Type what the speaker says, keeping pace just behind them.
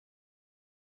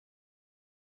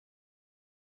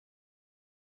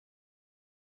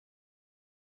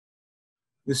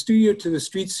The Studio to the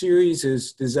Street series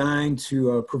is designed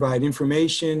to provide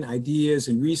information, ideas,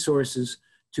 and resources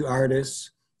to artists.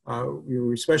 We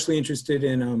were especially interested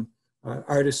in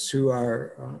artists who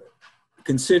are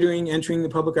considering entering the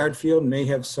public art field and may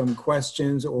have some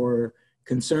questions or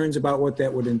concerns about what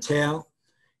that would entail,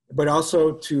 but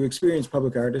also to experienced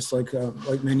public artists like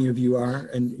many of you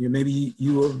are, and maybe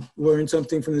you will learn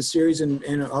something from the series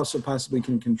and also possibly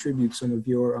can contribute some of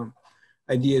your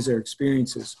ideas or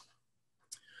experiences.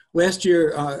 Last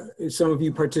year, some of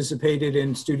you participated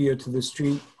in Studio to the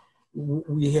Street.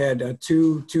 We had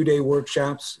two-day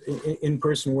workshops,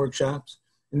 in-person workshops.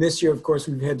 And this year, of course,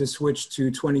 we've had to switch to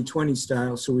 2020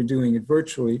 style, so we're doing it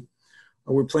virtually.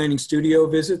 We're planning studio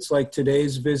visits like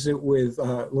today's visit with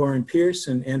Lauren Pearce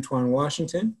and Antwoine,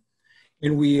 Washington.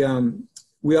 And we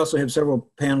also have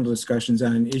several panel discussions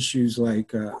on issues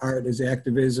like art as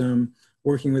activism,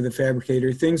 working with a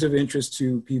fabricator, things of interest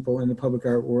to people in the public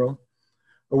art world.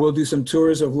 We'll do some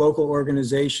tours of local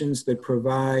organizations that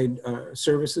provide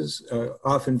services,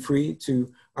 often free, to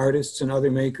artists and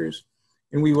other makers.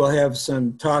 And we will have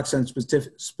some talks on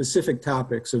specific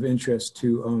topics of interest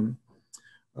to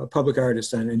public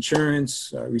artists on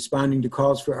insurance, responding to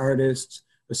calls for artists,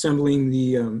 assembling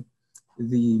the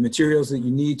materials that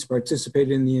you need to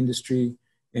participate in the industry,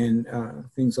 and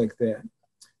things like that.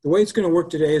 The way it's going to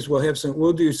work today is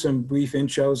we'll do some brief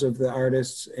intros of the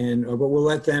artists, but we'll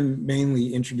let them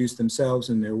mainly introduce themselves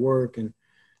and their work and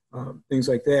things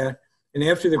like that. And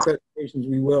after the presentations,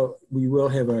 we will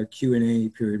have a Q&A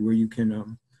period where you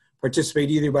can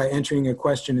participate either by entering a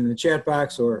question in the chat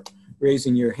box or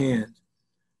raising your hand.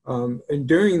 And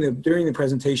during the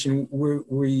presentation, we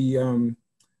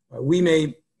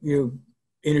may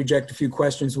interject a few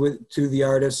questions to the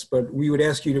artists, but we would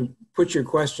ask you to put your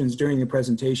questions during the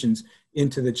presentations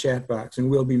into the chat box, and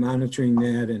we'll be monitoring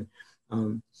that, and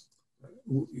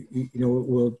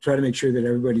we'll try to make sure that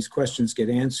everybody's questions get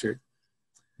answered.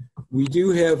 We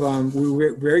do have,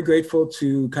 we're very grateful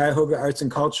to Cuyahoga Arts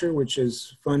and Culture, which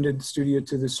has funded Studio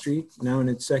to the Street, now in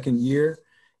its second year.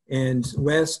 And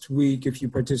last week, if you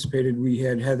participated, we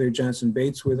had Heather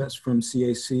Johnson-Bates with us from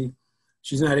CAC.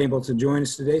 She's not able to join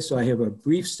us today, so I have a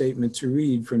brief statement to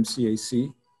read from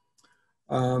CAC.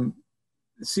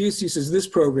 CAC says, this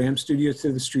program, Studio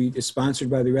to the Street, is sponsored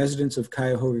by the residents of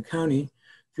Cuyahoga County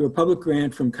through a public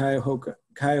grant from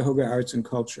Cuyahoga Arts and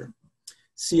Culture.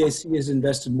 CAC has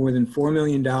invested more than $4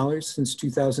 million since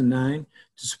 2009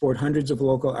 to support hundreds of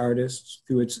local artists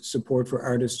through its Support for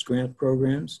Artists grant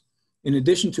programs. In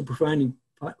addition to providing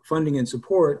funding and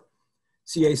support,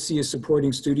 CAC is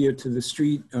supporting Studio to the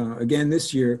Street again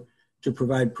this year to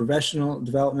provide professional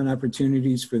development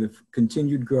opportunities for the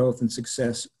continued growth and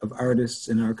success of artists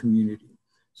in our community.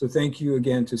 So thank you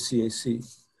again to CAC.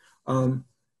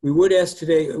 We would ask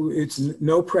today, it's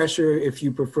no pressure if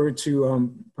you prefer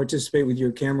to participate with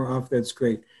your camera off, that's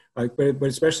great. But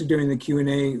especially during the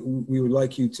Q&A, we would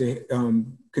like you to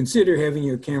consider having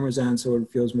your cameras on so it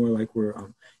feels more like we're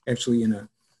actually in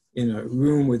a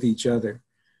room with each other.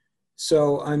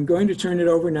 So I'm going to turn it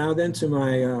over now then to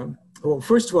my, well,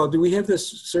 first of all, do we have the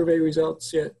survey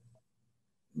results yet,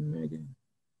 Megan?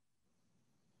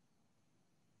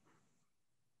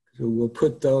 So we'll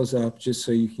put those up just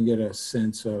so you can get a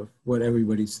sense of what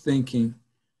everybody's thinking.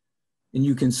 And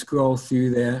you can scroll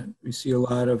through that. We see a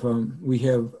lot of, we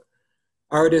have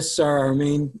artists are our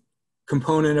main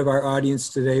component of our audience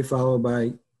today, followed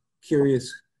by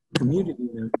curious community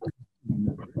members.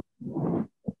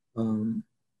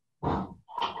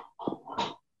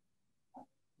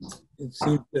 It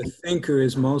seems the Thinker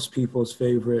is most people's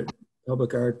favorite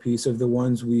public art piece of the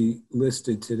ones we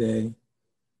listed today.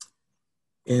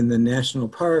 And the National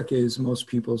Park is most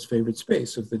people's favorite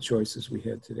space of the choices we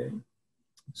had today.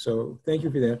 So thank you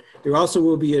for that. There also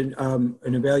will be an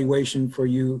evaluation for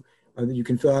you that you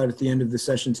can fill out at the end of the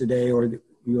session today, or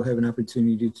you'll have an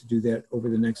opportunity to do that over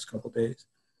the next couple days.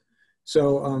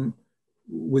 So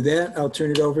with that, I'll turn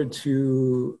it over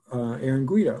to Erin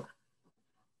Guido.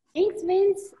 Thanks,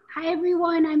 Vince. Hi,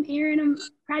 everyone. I'm Erin. I'm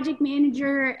project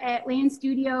manager at Land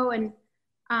Studio, and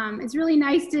it's really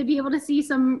nice to be able to see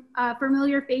some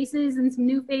familiar faces and some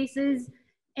new faces.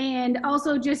 And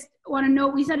also just want to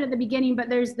note, we said at the beginning, but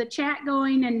there's the chat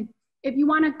going, and if you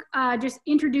want to just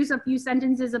introduce a few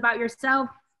sentences about yourself.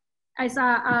 I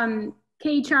saw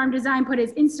K Charm Design put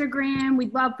his Instagram.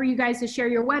 We'd love for you guys to share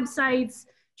your websites,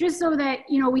 just so that,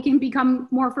 you know, we can become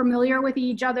more familiar with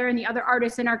each other and the other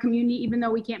artists in our community, even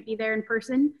though we can't be there in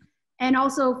person. And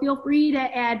also feel free to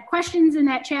add questions in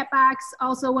that chat box.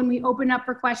 Also, when we open up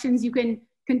for questions, you can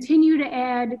continue to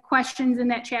add questions in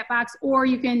that chat box, or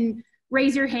you can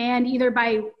raise your hand either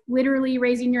by literally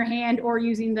raising your hand or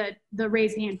using the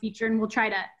raise hand feature. And we'll try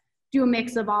to do a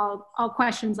mix of all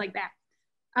questions like that.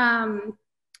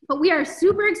 But we are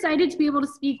super excited to be able to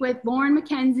speak with Lauren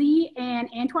McKenzie and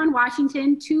Antwoine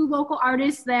Washington, two local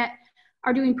artists that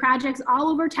are doing projects all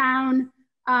over town.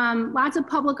 Lots of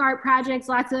public art projects,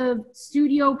 lots of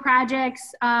studio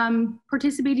projects,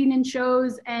 participating in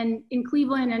shows and in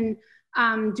Cleveland,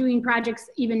 and doing projects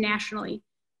even nationally.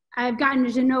 I've gotten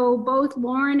to know both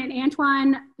Lauren and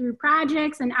Antwoine through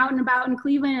projects and out and about in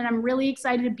Cleveland, and I'm really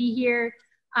excited to be here.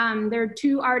 They're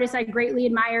two artists I greatly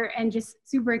admire and just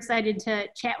super excited to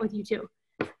chat with you too.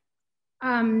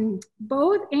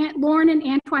 Both Lauren and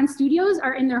Antwoine studios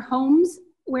are in their homes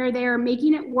where they're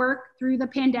making it work through the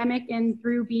pandemic and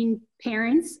through being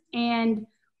parents. And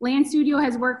Land Studio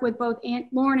has worked with both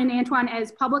Lauren and Antwoine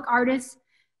as public artists.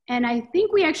 And I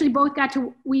think we actually both got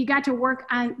to work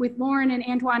with Lauren and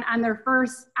Antwoine on their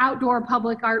first outdoor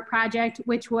public art project,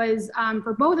 which was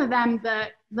for both of them,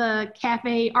 the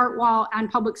cafe art wall on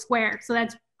Public Square. So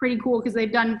that's pretty cool because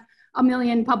they've done a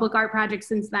million public art projects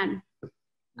since then.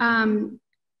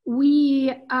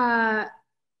 We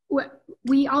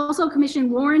also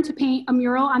commissioned Lauren to paint a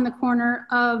mural on the corner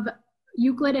of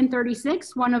Euclid and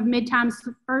 36, one of Midtown's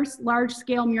first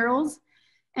large-scale murals.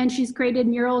 And she's created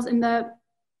murals in the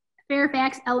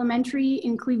Fairfax Elementary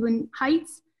in Cleveland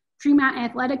Heights, Tremont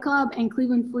Athletic Club, and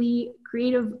Cleveland Flea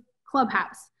Creative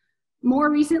Clubhouse. More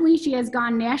recently, she has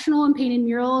gone national and painted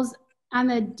murals on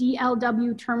the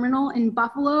DLW terminal in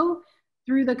Buffalo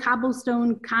through the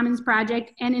Cobblestone Commons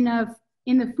Project and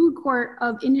in the food court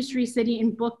of Industry City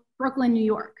in Brooklyn, New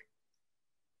York.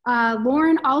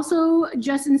 Lauren also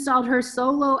just installed her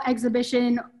solo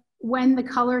exhibition, When the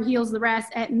Color Heals the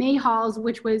Rest, at May Halls,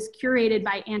 which was curated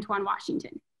by Antwoine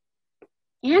Washington.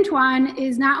 Antwoine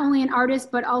is not only an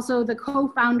artist, but also the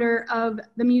co-founder of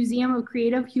the Museum of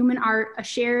Creative Human Art, a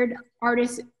shared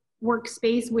artist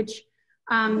workspace, which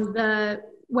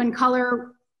When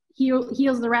Color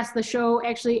Heals the Rest, the show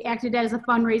actually acted as a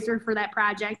fundraiser for that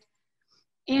project.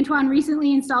 Antwoine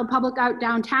recently installed public art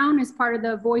downtown as part of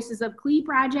the Voices of Clee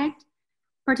project,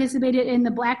 participated in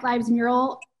the Black Lives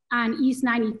mural on East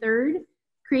 93rd,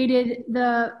 created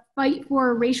the Fight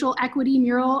for Racial Equity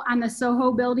mural on the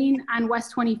Soho building on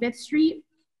West 25th Street,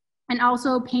 and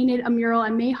also painted a mural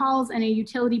at May Halls and a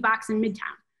utility box in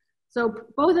Midtown. So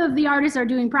both of the artists are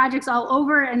doing projects all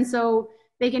over, and so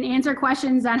they can answer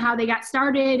questions on how they got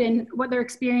started and what their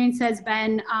experience has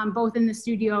been, both in the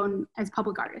studio and as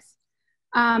public artists.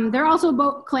 They're also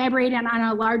both collaborating on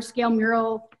a large-scale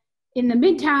mural in the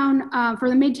Midtown, for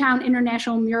the Midtown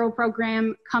International Mural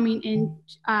Program coming in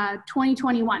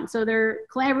 2021. So they're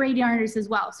collaborating artists as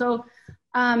well. So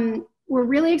we're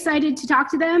really excited to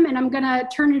talk to them, and I'm gonna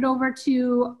turn it over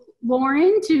to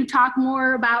Lauren to talk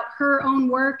more about her own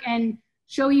work and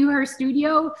show you her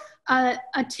studio. A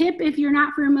tip, if you're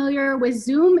not familiar with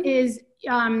Zoom, is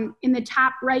in the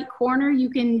top right corner, you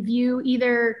can view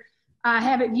either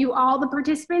have it view all the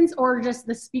participants or just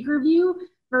the speaker view.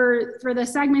 For the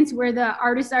segments where the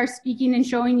artists are speaking and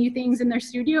showing you things in their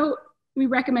studio, we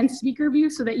recommend speaker view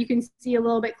so that you can see a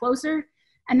little bit closer.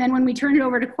 And then when we turn it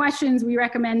over to questions, we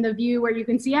recommend the view where you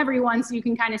can see everyone so you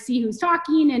can kind of see who's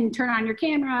talking and turn on your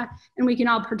camera and we can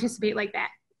all participate like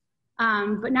that.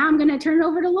 But now I'm gonna turn it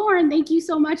over to Lauren. Thank you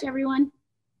so much, everyone.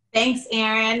 Thanks,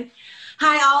 Erin.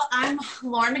 Hi all, I'm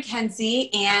Lauren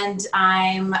McKenzie, and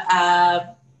I'm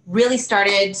really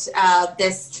started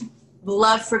this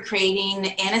love for creating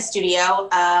in a studio.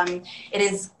 It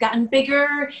has gotten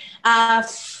bigger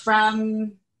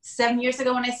from 7 years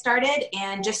ago when I started,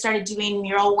 and just started doing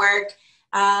mural work.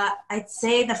 I'd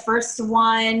say the first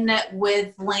one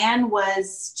with Land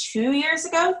was 2 years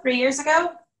ago, 3 years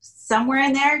ago, somewhere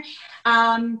in there.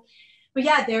 But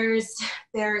yeah, there's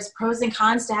pros and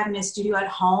cons to having a studio at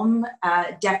home.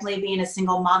 Definitely being a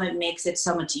single mom, it makes it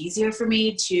so much easier for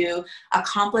me to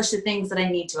accomplish the things that I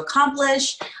need to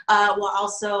accomplish, while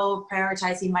also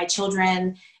prioritizing my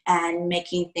children and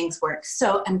making things work.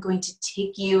 So I'm going to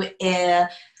take you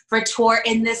for a tour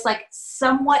in this like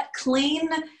somewhat clean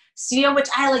studio, which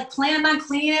I like planned on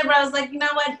cleaning it, but I was like, you know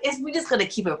what, we're just gonna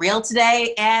keep it real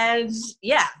today. And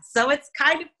yeah, so it's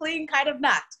kind of clean, kind of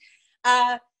not.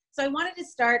 So I wanted to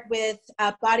start with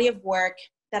a body of work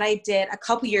that I did a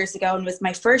couple years ago, and was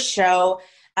my first show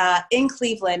in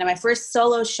Cleveland, and my first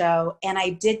solo show. And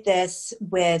I did this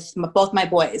with both my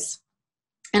boys.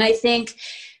 And I think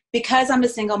because I'm a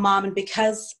single mom, and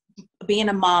because being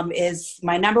a mom is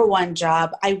my number one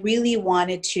job, I really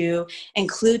wanted to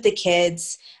include the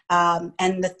kids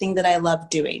and the thing that I love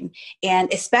doing.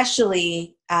 And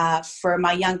especially for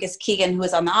my youngest Keegan, who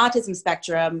is on the autism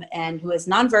spectrum and who is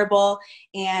nonverbal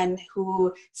and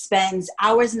who spends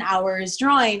hours and hours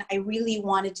drawing, I really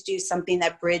wanted to do something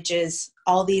that bridges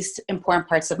all these important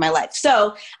parts of my life.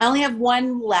 So I only have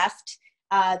one left.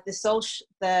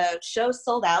 The show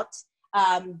sold out,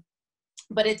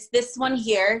 but it's this one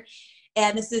here.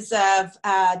 And this is of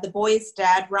the boy's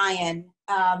dad, Ryan.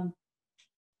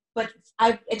 But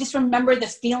I just remember the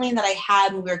feeling that I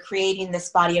had when we were creating this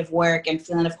body of work, and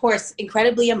feeling, of course,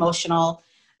 incredibly emotional,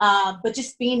 but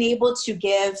just being able to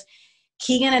give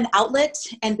Keegan an outlet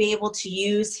and be able to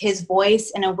use his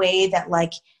voice in a way that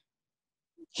like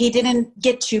he didn't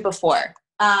get to before.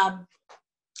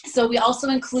 So we also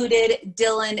included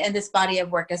Dylan in this body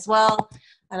of work as well.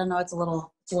 I don't know, it's a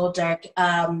little dark.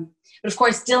 But of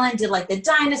course, Dylan did like the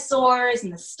dinosaurs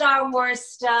and the Star Wars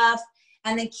stuff.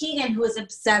 And then Keegan, who was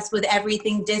obsessed with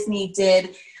everything Disney,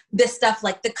 did this stuff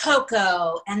like the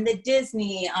Coco and the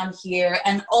Disney on here,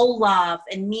 and Olaf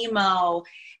and Nemo.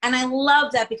 And I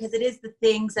love that because it is the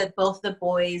things that both the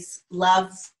boys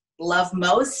love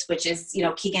most, which is, you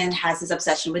know, Keegan has his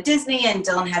obsession with Disney and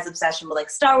Dylan has obsession with like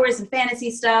Star Wars and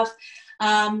fantasy stuff.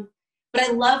 But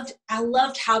I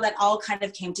loved how that all kind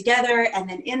of came together. And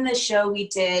then in the show, we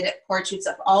did portraits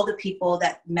of all the people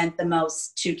that meant the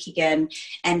most to Keegan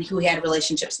and who he had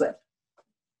relationships with.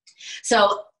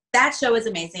 So that show is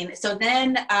amazing. So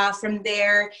then from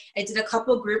there, I did a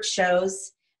couple group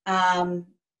shows and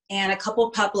a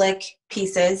couple public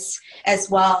pieces as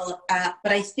well.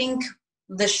 But I think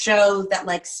the show that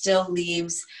like still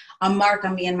leaves a mark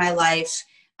on me in my life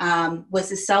was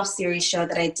the self-series show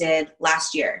that I did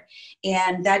last year.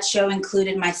 And that show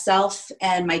included myself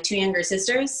and my two younger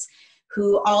sisters,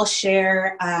 who all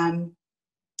share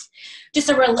we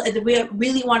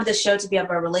really wanted the show to be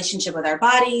about a relationship with our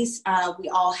bodies. We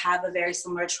all have a very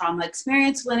similar trauma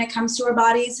experience when it comes to our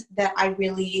bodies that I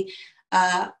really,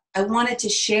 I wanted to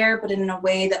share, but in a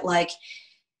way that like,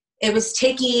 it was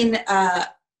taking the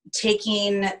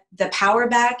power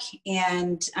back,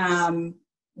 and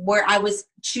where I was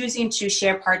choosing to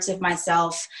share parts of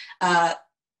myself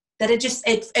that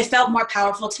it felt more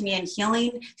powerful to me in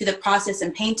healing through the process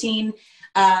and painting.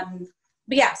 But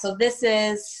yeah, so this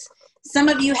is, some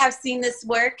of you have seen this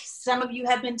work, some of you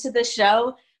have been to the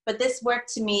show, but this work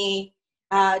to me,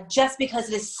 just because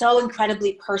it is so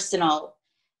incredibly personal,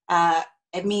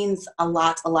 it means a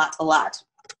lot.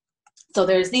 So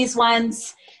there's these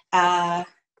ones, I'll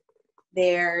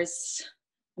move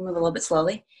a little bit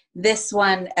slowly, this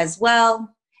one as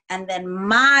well. And then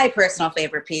my personal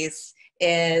favorite piece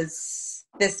is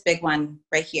this big one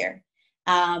right here.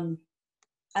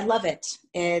 I love it.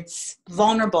 It's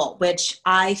vulnerable, which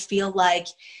I feel like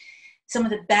some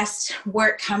of the best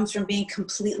work comes from being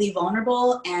completely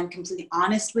vulnerable and completely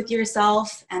honest with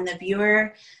yourself and the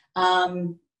viewer. I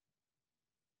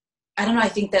don't know, I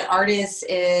think that art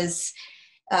is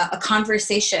a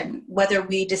conversation, whether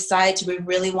we decide we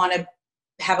really want to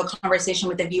have a conversation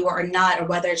with the viewer or not, or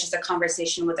whether it's just a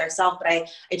conversation with ourselves. But I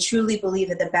truly believe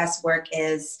that the best work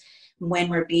is when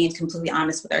we're being completely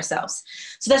honest with ourselves.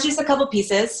 So that's just a couple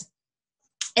pieces.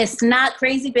 It's not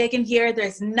crazy big in here.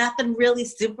 There's nothing really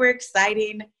super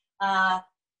exciting.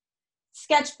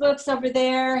 Sketchbooks over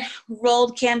there,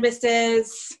 rolled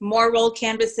canvases, more rolled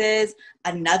canvases.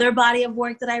 Another body of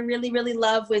work that I really, really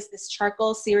love was this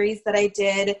charcoal series that I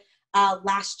did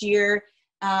last year.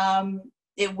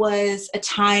 It was a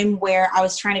time where I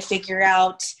was trying to figure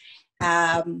out,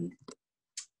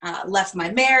 left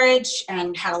my marriage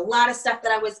and had a lot of stuff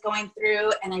that I was going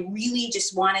through. And I really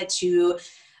just wanted to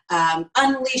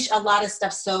unleash a lot of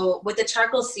stuff. So with the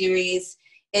charcoal series,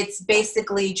 it's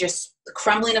basically just the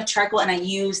crumbling of charcoal, and I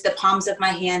use the palms of my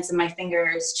hands and my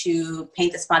fingers to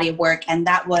paint this body of work. And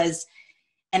that was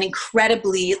an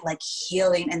incredibly like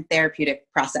healing and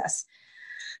therapeutic process.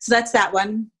 So that's that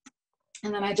one.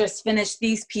 And then I just finished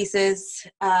these pieces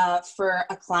for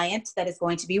a client that is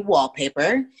going to be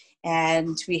wallpaper.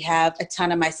 And we have a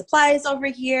ton of my supplies over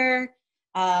here,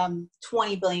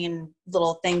 20 billion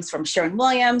little things from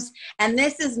Sherwin-Williams. And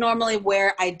this is normally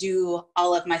where I do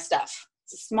all of my stuff.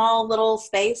 It's a small little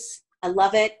space. I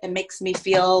love it. It makes me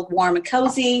feel warm and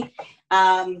cozy.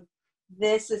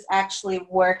 This is actually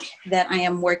work that I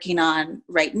am working on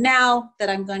right now that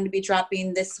I'm going to be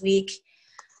dropping this week.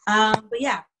 But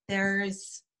yeah,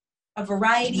 there's a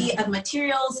variety of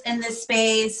materials in this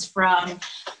space, from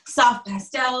soft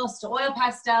pastels to oil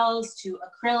pastels to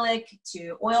acrylic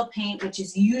to oil paint, which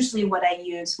is usually what I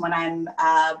use when I'm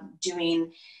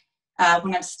doing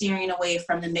when I'm steering away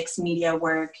from the mixed media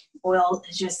work. Oil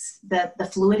is just the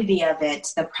fluidity of it,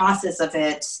 the process of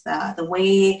it, the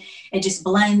way it just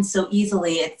blends so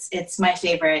easily. It's my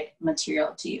favorite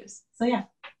material to use. So yeah,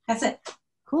 that's it.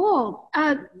 Cool.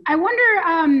 I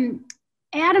wonder,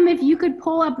 Adam, if you could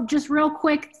pull up just real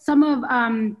quick some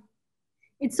of,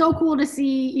 it's so cool to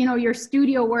see, you know, your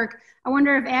studio work. I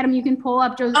wonder if, Adam, you can pull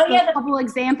up just a couple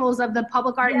examples of the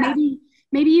public art. Yeah.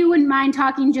 Maybe you wouldn't mind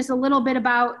talking just a little bit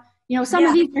about, you know, some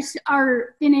of these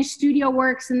are finished studio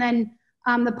works, and then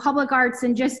the public arts,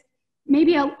 and just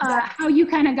maybe how you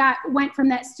kind of went from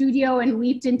that studio and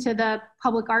leaped into the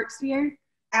public art sphere.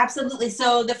 Absolutely.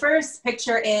 So the first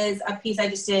picture is a piece I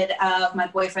just did of my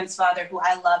boyfriend's father, who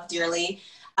I love dearly.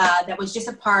 That was just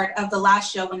a part of the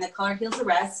last show, When the Color Heals the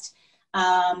Rest.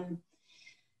 Probably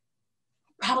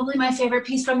my favorite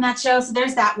piece from that show. So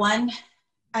there's that one.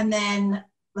 And then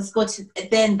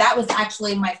that was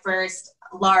actually my first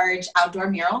large outdoor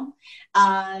mural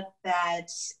that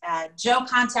Joe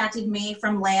contacted me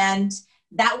from land.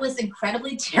 That was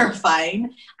incredibly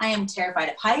terrifying. I am terrified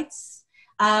of heights.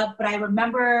 But I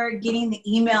remember getting the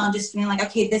email and just feeling like,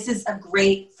 okay, this is a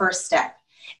great first step.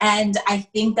 And I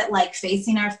think that like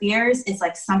facing our fears is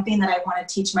like something that I want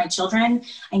to teach my children.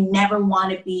 I never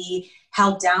want to be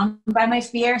held down by my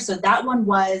fear. So that one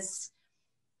was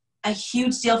a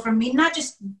huge deal for me, not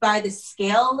just by the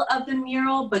scale of the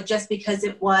mural, but just because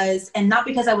it was, and not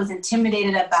because I was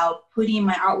intimidated about putting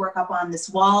my artwork up on this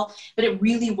wall, but it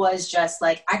really was just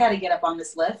like, I got to get up on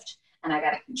this lift, and I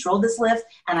got to control this lift,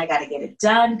 and I got to get it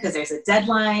done because there's a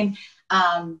deadline.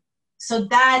 So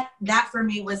that for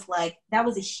me was like, that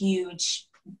was a huge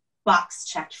box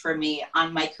checked for me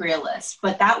on my career list.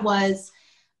 But that was,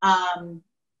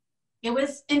 it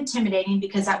was intimidating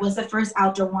because that was the first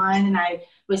outdoor one. And I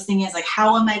was thinking, like,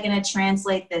 how am I going to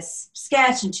translate this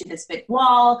sketch into this big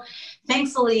wall?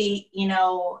 Thankfully, you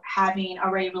know, having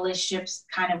already relationships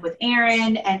kind of with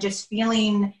Aaron and just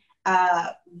feeling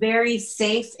very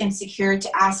safe and secure to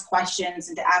ask questions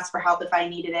and to ask for help if I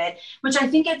needed it, which I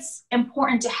think it's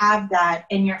important to have that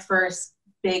in your first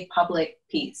big public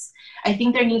piece. I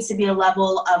think there needs to be a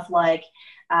level of like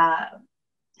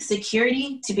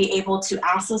security to be able to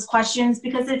ask those questions,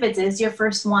 because if it is your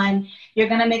first one, you're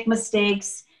going to make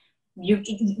mistakes.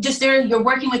 You're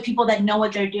working with people that know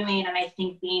what they're doing. And I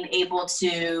think being able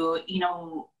to, you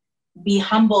know, be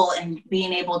humble and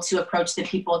being able to approach the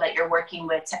people that you're working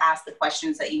with to ask the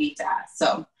questions that you need to ask.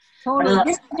 So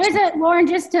totally. Lauren,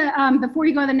 just to, before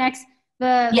you go to the next,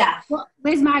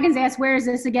 Liz Moggins asked, where is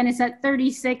this again? It's at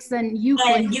 36 and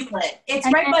Euclid. It's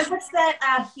right by, what's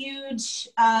that huge,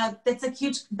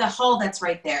 the hall that's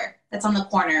right there. That's on the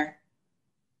corner.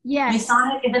 Yeah.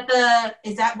 Masonic,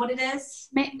 is that what it is?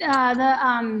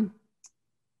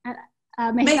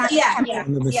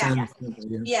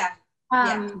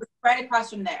 Right across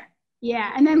from there.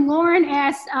 Yeah, and then Lauren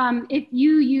asked if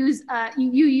you use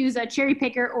a cherry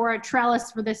picker or a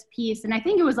trellis for this piece, and I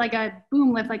think it was like a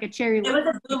boom lift, like a cherry lift. It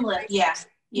was a boom lift, yeah.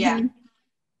 Mm-hmm.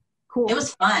 Cool. It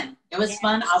was fun. It was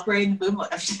fun operating the boom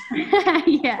lift.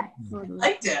 Yeah, totally.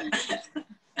 Liked it.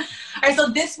 All right, so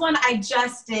this one I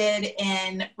just did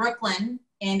in Brooklyn,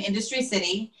 in Industry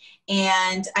City,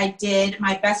 and I did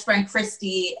my best friend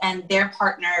Christy and their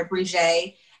partner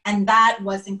Brigitte. And that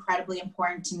was incredibly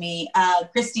important to me.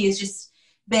 Christy has just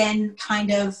been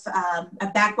kind of a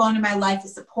backbone in my life, to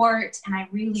support. And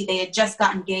they had just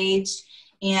got engaged.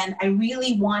 And I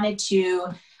really wanted to,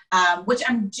 which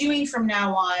I'm doing from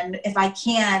now on, if I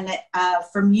can,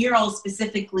 for murals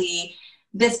specifically,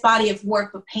 this body of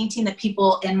work, but painting the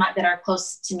people that are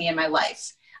close to me in my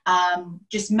life.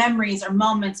 Just memories or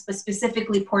moments, but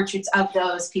specifically portraits of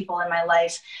those people in my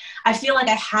life. I feel like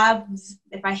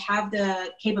if I have the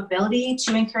capability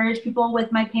to encourage people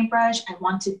with my paintbrush, I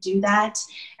want to do that.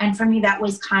 And for me, that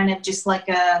was kind of just like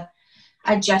a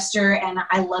gesture and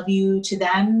I love you to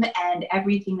them and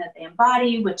everything that they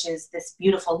embody, which is this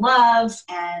beautiful love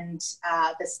and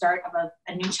the start of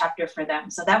a new chapter for them.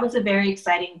 So that was a very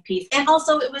exciting piece. And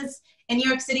also it was in New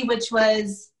York City, which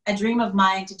was a dream of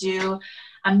mine to do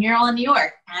a mural in New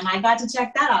York. And I got to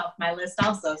check that off my list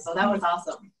also. So that was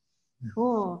awesome.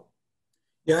 Cool.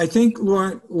 Yeah, I think,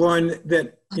 Lauren,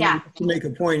 that to make a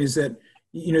point is that,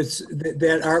 you know,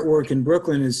 that artwork in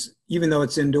Brooklyn is, even though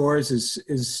it's indoors,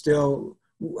 is still,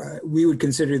 we would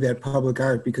consider that public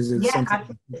art because it's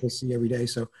something people see every day.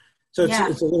 So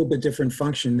it's a little bit different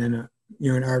function than an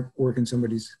artwork in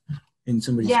somebody's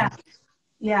house.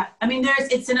 Yeah, I mean,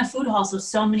 it's in a food hall,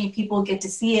 so many people get to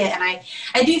see it. And I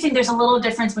do think there's a little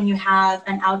difference when you have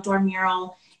an outdoor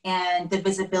mural and the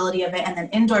visibility of it and then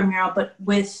indoor mural, but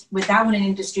with that one in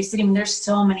Industry City, I mean, there's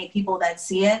so many people that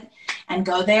see it. and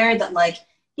go there, that like,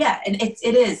 yeah, and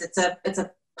it's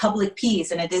a public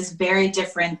piece, and it is very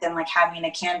different than like having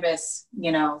a canvas,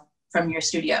 you know, from your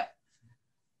studio,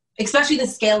 especially the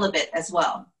scale of it as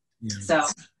well. Yeah. So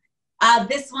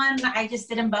this one I just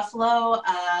did in Buffalo,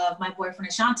 my boyfriend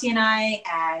Ashanti and I,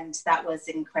 and that was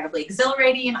incredibly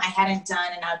exhilarating. I hadn't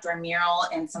done an outdoor mural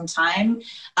in some time,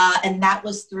 and that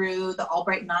was through the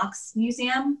Albright Knox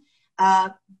Museum.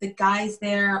 The guys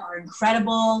there are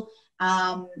incredible.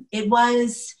 It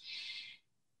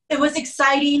was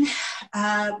exciting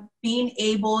being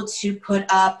able to put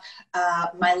up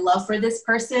my love for this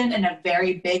person in a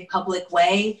very big public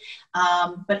way,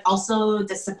 but also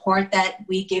the support that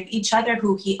we give each other,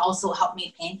 who he also helped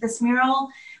me paint this mural,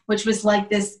 which was like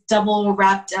this double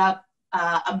wrapped up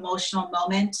emotional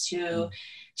moment to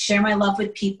share my love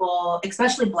with people,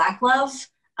 especially Black love,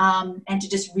 and to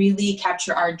just really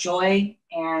capture our joy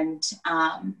and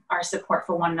our support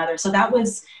for one another. So that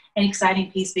was an exciting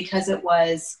piece because it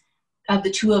was of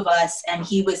the two of us, and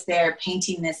he was there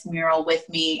painting this mural with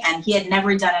me, and he had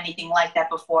never done anything like that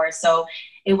before. So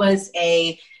it was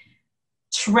a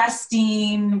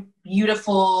trusting,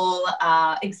 beautiful,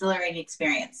 exhilarating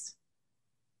experience.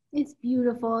 It's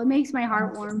beautiful. It makes my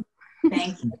heart warm.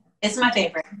 Thank you. It's my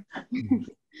favorite.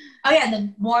 Oh yeah, and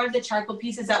then more of the charcoal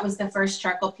pieces. That was the first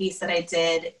charcoal piece that I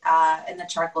did in the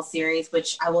charcoal series,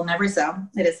 which I will never sell.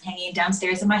 It is hanging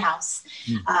downstairs in my house.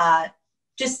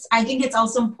 I think it's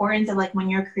also important that like when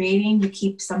you're creating, you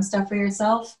keep some stuff for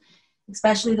yourself,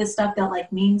 especially the stuff that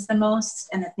like means the most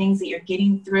and the things that you're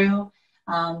getting through.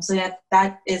 So yeah,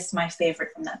 that is my favorite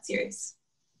from that series.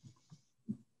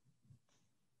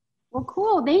 Well,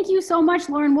 cool. Thank you so much,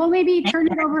 Lauren. We'll maybe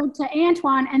turn it over to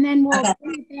Antwoine, and then we'll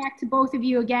bring it back to both of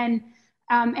you again,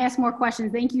 ask more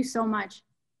questions. Thank you so much.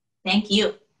 Thank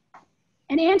you.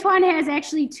 And Antwoine has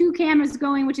actually 2 cameras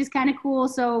going, which is kind of cool.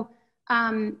 So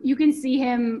you can see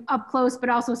him up close, but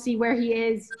also see where he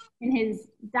is in his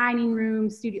dining room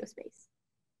studio space.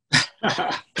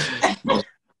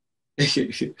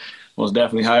 Most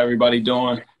definitely. How everybody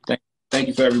doing? Thank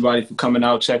you for everybody for coming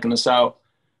out, checking us out.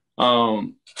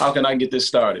 How can I get this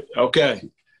started? Okay.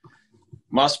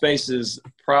 My space is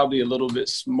probably a little bit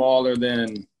smaller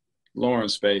than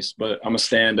Lauren's space, but I'm gonna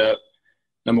stand up,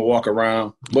 I'm gonna walk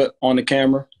around, but on the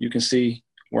camera, you can see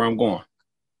where I'm going.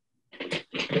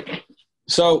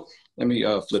 So let me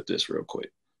flip this real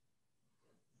quick.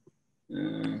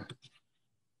 There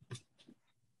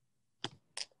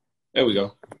we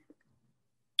go.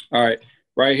 All right,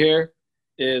 right here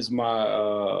is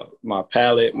my my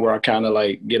palette where I kind of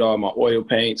like get all my oil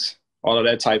paints, all of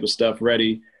that type of stuff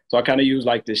ready. So I kind of use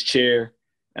like this chair,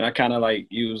 and I kind of like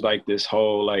use like this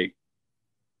whole like,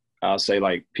 I'll say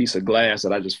like piece of glass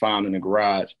that I just found in the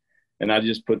garage. And I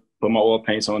just put my oil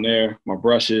paints on there, my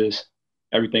brushes,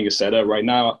 everything is set up right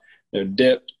now. They're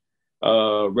dipped,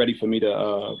 ready for me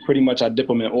to, pretty much I dip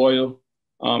them in oil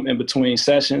in between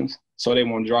sessions so they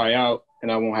won't dry out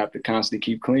and I won't have to constantly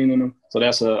keep cleaning them. So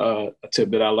that's a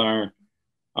tip that I learned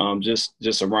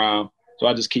just around. So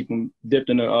I just keep them dipped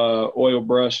in the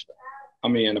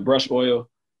in the brush oil,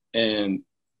 and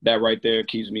that right there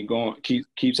keeps me going,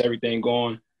 keeps everything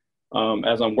going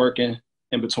as I'm working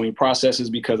in between processes,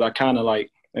 because I kind of like,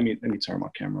 let me turn my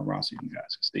camera around so you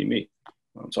guys can see me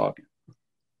when I'm talking.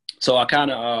 So I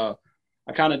kind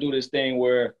of do this thing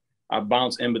where I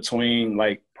bounce in between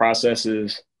like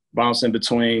processes, bounce in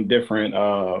between different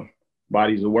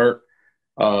bodies of work.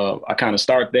 I kind of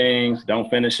start things, don't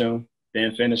finish them,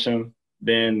 then finish them,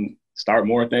 then start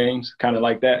more things, kind of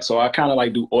like that. So I kind of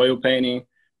like do oil painting,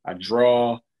 I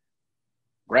draw,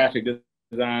 graphic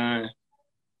design,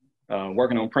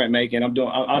 working on printmaking.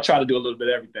 I'll try to do a little bit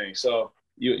of everything. So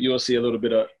you'll see a little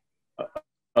bit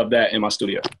of that in my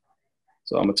studio.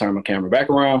 So I'm gonna turn my camera back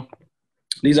around.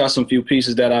 These are some few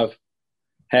pieces that I've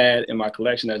had in my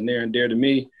collection that's near and dear to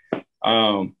me,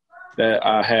 that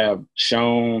I have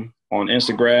shown on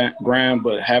Instagram,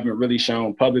 but haven't really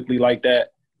shown publicly like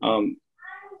that.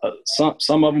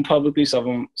 Some of them publicly,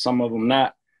 some of them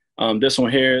not. This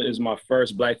one here is my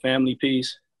first Black family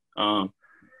piece,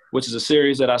 which is a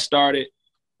series that I started,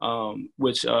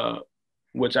 which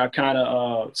I kind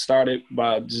of started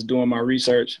by just doing my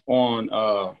research on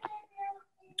a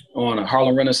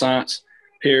Harlem Renaissance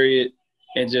period,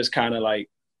 and just kind of like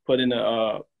putting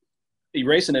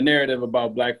erasing the narrative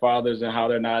about Black fathers and how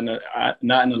they're not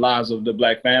in the lives of the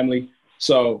Black family.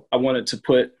 So I wanted to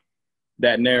put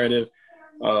that narrative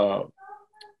to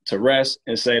rest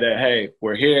and say that, hey,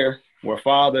 we're here, we're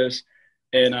fathers.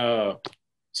 And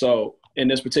so in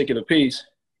this particular piece,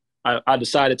 I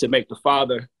decided to make the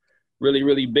father really,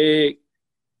 really big,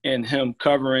 and him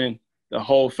covering the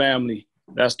whole family.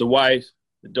 That's the wife,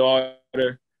 the daughter,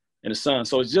 and a son.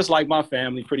 So it's just like my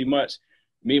family, pretty much.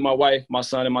 Me, my wife, my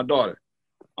son, and my daughter.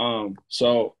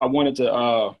 So I wanted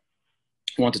to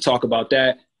talk about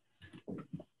that.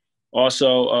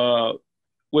 Also,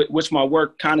 which my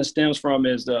work kind of stems from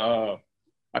is I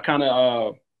kind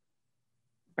of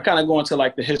go into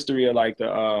like the history of like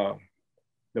the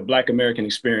Black American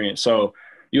experience. So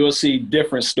you will see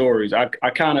different stories. I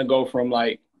kind of go from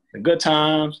like the good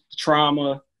times, the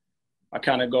trauma. I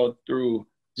kind of go through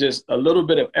just a little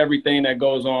bit of everything that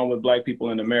goes on with Black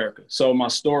people in America. So my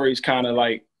stories kind of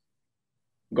like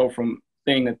go from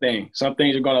thing to thing. Some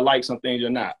things you're gonna like, some things you're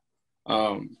not.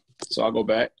 So I'll go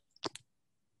back.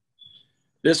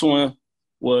 This one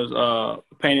was a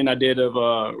painting I did of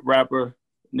rapper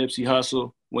Nipsey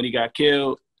Hussle when he got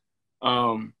killed.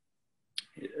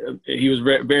 He was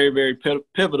very, very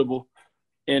pivotal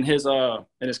in his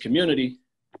community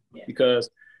because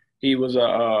he was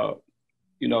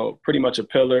pretty much a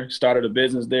pillar. Started a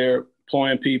business there,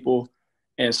 employing people,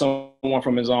 and someone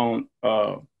from his own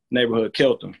neighborhood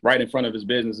killed him right in front of his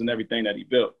business and everything that he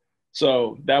built.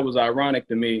 So that was ironic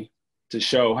to me to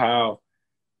show how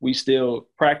we still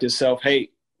practice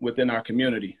self-hate within our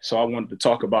community. So I wanted to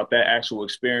talk about that actual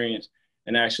experience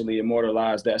and actually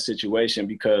immortalize that situation,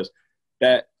 because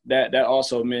that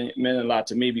also meant a lot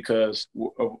to me because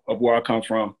of where I come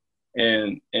from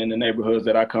and the neighborhoods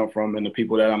that I come from and the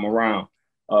people that I'm around.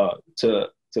 To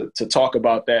talk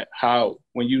about that, how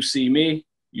when you see me,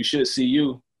 you should see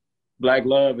you. Black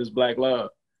love is Black love.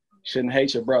 You shouldn't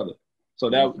hate your brother. So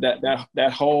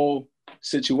that whole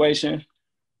situation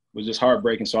was just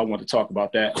heartbreaking. So I want to talk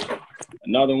about that.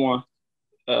 Another one,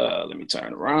 let me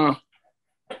turn around,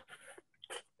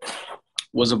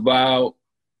 was about,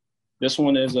 this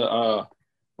one is a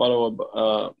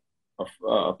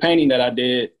painting that I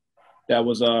did that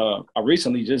was, I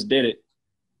recently just did it,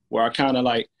 where I kind of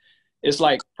like, it's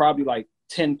like probably like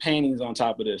 10 paintings on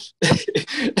top of this.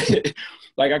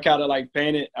 Like I kind of like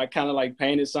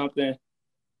painted something,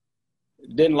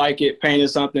 didn't like it, painted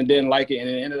something, didn't like it, and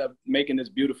it ended up making this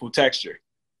beautiful texture.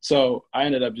 So I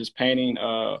ended up just painting,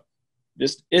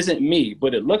 this isn't me,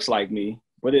 but it looks like me,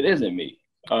 but it isn't me.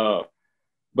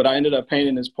 But I ended up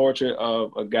painting this portrait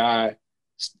of a guy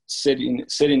sitting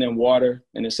in water,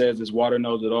 and it says this water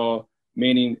knows it all,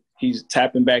 meaning he's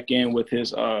tapping back in with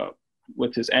his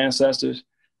ancestors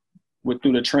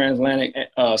through the transatlantic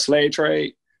slave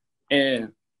trade,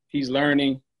 and he's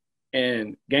learning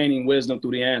and gaining wisdom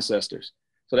through the ancestors.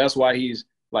 So that's why he's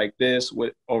like this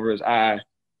with over his eye,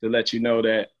 to let you know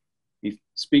that he's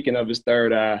speaking of his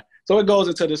third eye. So it goes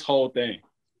into this whole thing,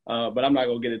 but I'm not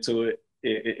gonna get into it.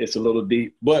 It's a little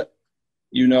deep, but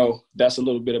that's a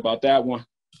little bit about that one.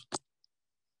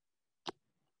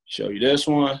 Show you this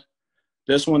one.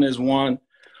 This one is one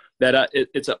that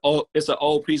it's an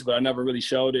old piece, but I never really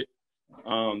showed it.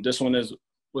 This one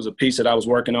was a piece that I was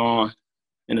working on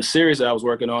in a series that I was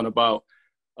working on about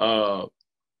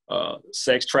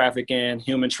sex trafficking,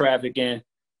 human trafficking,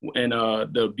 and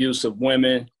the abuse of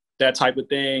women, that type of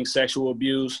thing, sexual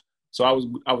abuse. So I was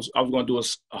going to do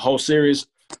a whole series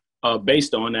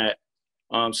based on that.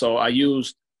 So I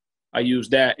used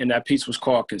that, and that piece was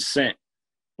called Consent.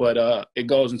 But it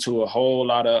goes into a whole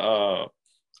lot of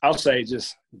I'll say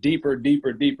just deeper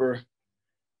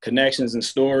connections and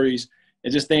stories,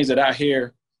 and just things that I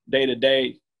hear day to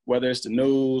day, whether it's the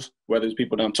news, whether it's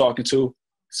people that I'm talking to.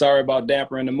 Sorry about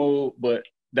dampering the mood, but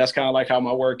that's kind of like how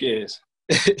my work is.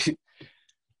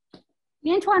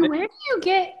 Antwoine, where do you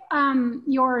get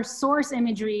your source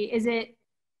imagery? Is it,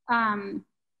 from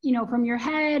your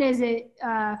head? Is it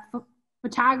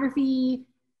photography?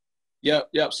 Yep.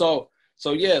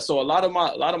 So yeah, so a lot of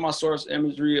my source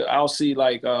imagery, I'll see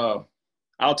like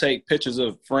I'll take pictures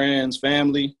of friends,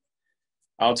 family.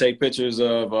 I'll take pictures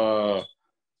of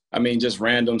just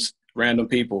random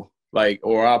people, like,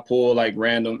 or I'll pull like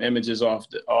random images off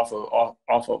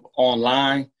of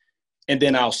online, and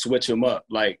then I'll switch them up.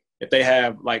 Like if they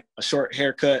have like a short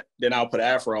haircut, then I'll put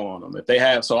afro on them. If they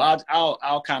have, so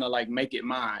I'll kind of like make it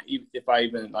mine, if I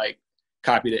even like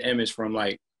copy the image from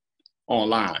like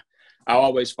online. I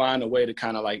always find a way to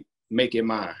kind of like make it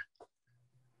mine.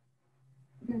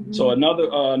 Mm-hmm. So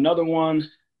another one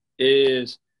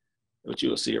is what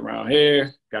you'll see around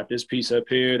here. Got this piece up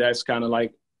here. That's kind of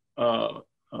like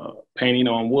painting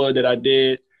on wood that I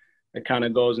did. It kind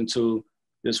of goes into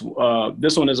this.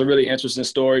 This one is a really interesting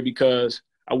story because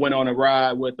I went on a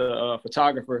ride with a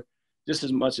photographer just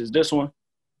as much as this one.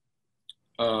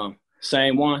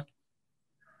 Same one.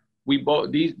 We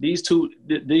both these two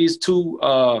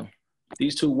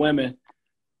women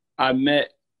I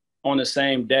met on the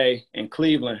same day in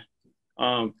Cleveland.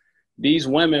 these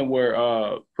women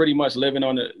were pretty much living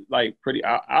on the, like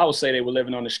I would say they were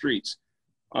living on the streets.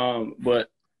 But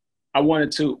I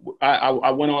wanted to,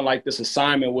 I went on like this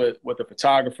assignment with a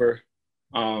photographer,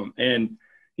 and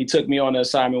he took me on the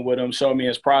assignment with him, showed me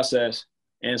his process.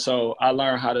 And so I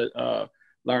learned how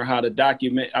to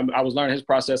document. I was learning his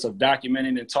process of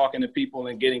documenting and talking to people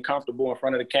and getting comfortable in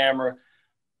front of the camera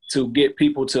to get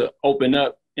people to open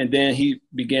up. And then he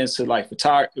begins to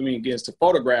begins to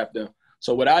photograph them.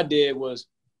 So what I did was,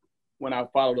 when I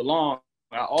followed along,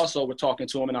 I also was talking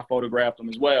to him and I photographed them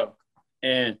as well.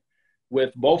 And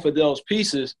with both of those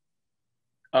pieces,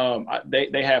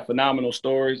 they have phenomenal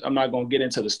stories. I'm not going to get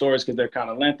into the stories because they're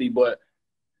kind of lengthy, but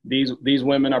these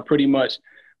women are pretty much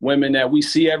women that we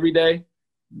see every day,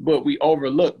 but we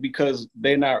overlook because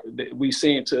we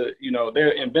seem to, they're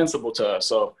invincible to us.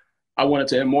 So I wanted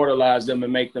to immortalize them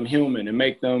and make them human and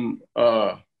make them,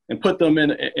 and put them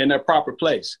in their proper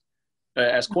place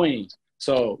as queens.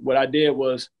 So what I did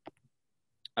was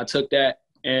I took that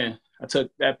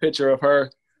picture of her,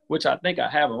 which I think I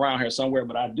have around here somewhere,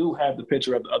 but I do have the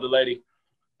picture of the other lady.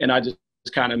 And I just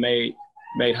kind of made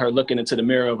her looking into the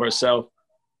mirror of herself,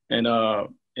 and the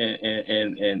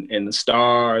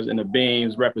stars and the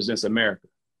beams represents America.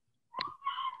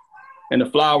 And the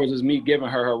flowers is me giving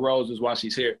her roses while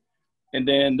she's here. And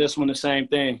then this one, the same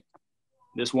thing.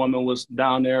 This woman was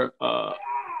down there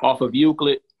off of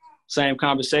Euclid, same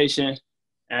conversation.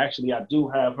 Actually, I do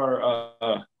have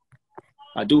her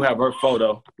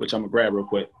photo, which I'm gonna grab real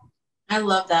quick. I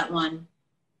love that one.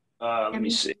 Let me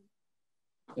see.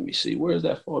 Where's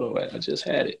that photo at? I just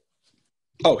had it.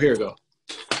 Oh, here we go.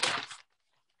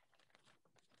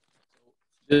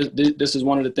 This is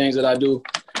one of the things that I do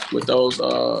with those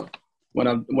when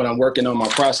I'm working on my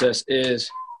process is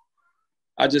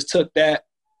I just took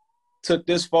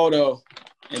this photo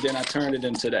and then I turned it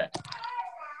into that.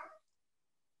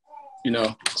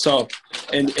 So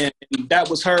and that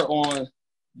was her on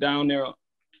down there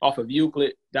off of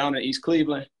Euclid down in East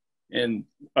Cleveland, and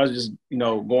I was just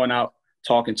going out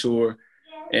talking to her,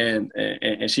 and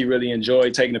she really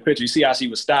enjoyed taking the picture. You see how she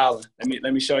was styling.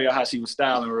 Let me show you how she was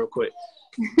styling real quick.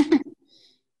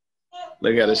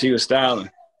 Look at her, she was styling.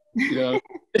 But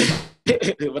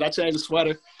I changed the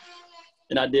sweater,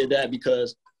 and I did that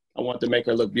because I wanted to make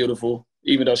her look beautiful,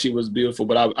 even though she was beautiful.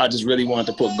 But I just really wanted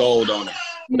to put gold on her.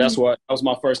 But that was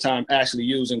my first time actually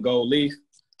using gold leaf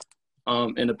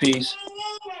in the piece.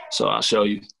 So I'll show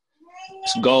you.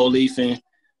 It's gold leafing.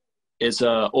 It's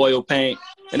oil paint,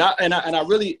 and I'm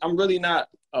really not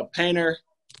a painter.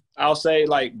 I'll say,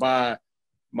 like, by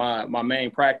my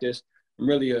main practice. I'm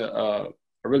really I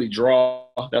really draw.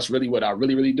 That's really what I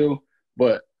really do.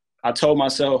 But I told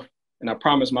myself and I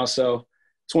promised myself,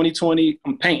 2020,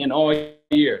 I'm painting all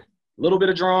year. A little bit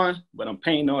of drawing, but I'm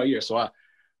painting all year. So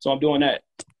I'm doing that.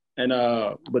 And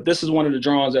but this is one of the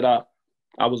drawings that I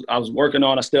was working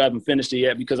on. I still haven't finished it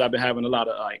yet because I've been having a lot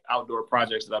of like outdoor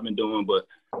projects that I've been doing. But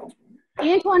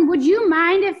Antwoine, would you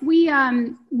mind if we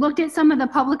looked at some of the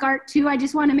public art too? I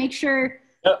just want to make sure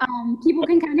people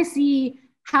can kind of see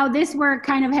how this work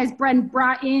kind of has been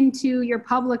brought into your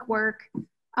public work.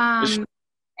 And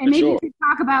maybe you could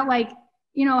talk about, like,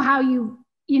 how you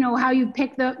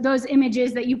pick those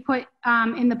images that you put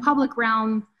in the public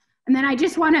realm. And then I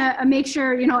just want to make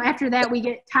sure, after that we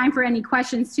get time for any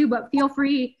questions too, but feel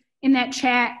free in that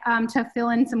chat to fill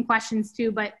in some questions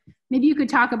too. But maybe you could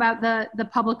talk about the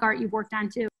public art you've worked on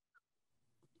too.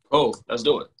 Oh, let's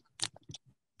do it.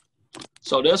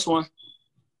 So this one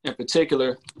in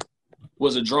particular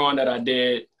was a drawing that I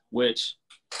did, which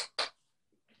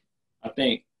I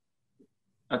think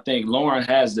Lauren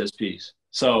has this piece.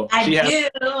 So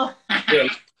Lauren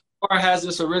has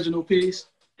this original piece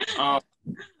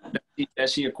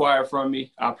that she acquired from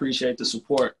me. I appreciate the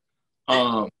support.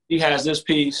 He has this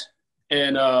piece,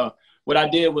 and what I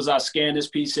did was I scanned this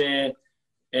piece in,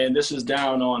 and this is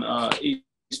down on East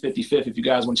 55th. If you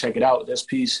guys want to check it out, this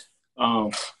piece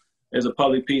is a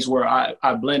public piece where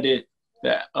I blended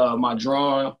that my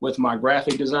drawing with my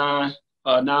graphic design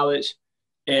knowledge,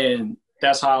 and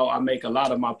that's how I make a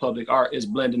lot of my public art, is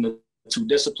blending the two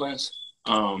disciplines.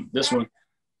 This one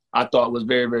I thought was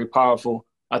very, very powerful.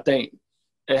 I think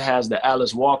it has the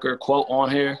Alice Walker quote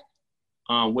on here,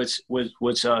 which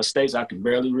states, I can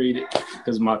barely read it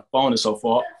because my phone is so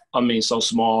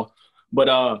small.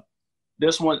 But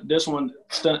this one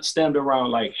stemmed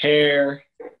around like hair,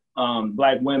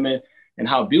 Black women, and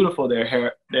how beautiful their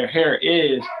hair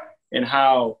is, and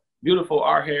how beautiful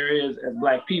our hair is as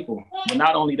Black people. But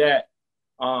not only that,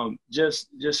 just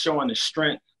showing the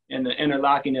strength and the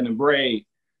interlocking and the braid,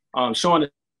 showing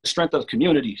the strength of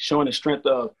community, showing the strength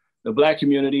of the Black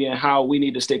community and how we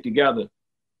need to stick together.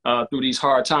 through these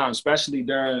hard times, especially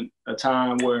during a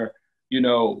time where, you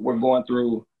know, we're going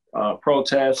through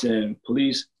protests and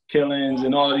police killings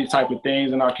and all of these type of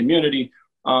things in our community.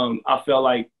 I felt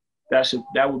like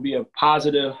that would be a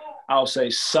positive, I'll say,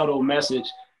 subtle message,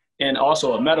 and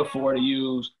also a metaphor to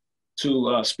use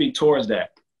to speak towards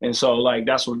that. And so, like,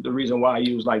 that's the reason why I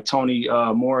use like Toni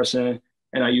Morrison,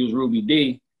 and I use Ruby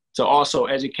Dee to also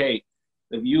educate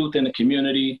the youth in the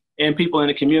community and people in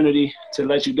the community, to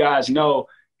let you guys know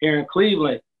here in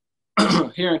Cleveland,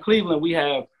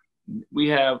 we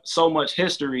have so much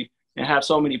history and have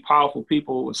so many powerful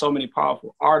people and so many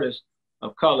powerful artists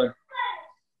of color.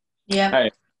 Yeah.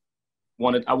 Hey,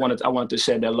 I wanted to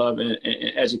shed that love and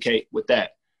educate with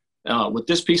that. With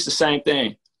this piece, the same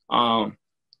thing.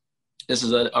 This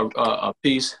is a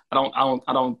piece. I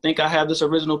don't think I have this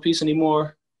original piece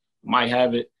anymore. Might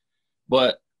have it,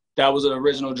 but that was an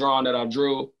original drawing that I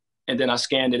drew, and then I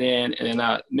scanned it in, and then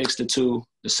I mixed the two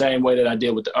the same way that I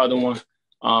did with the other one.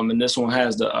 And this one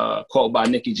has the quote by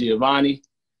Nikki Giovanni,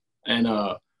 and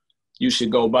you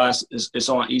should go by. It's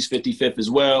on East 55th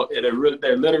as well.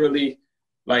 They're literally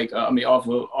like off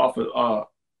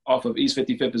of East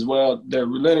 55th as well. They're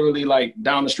literally like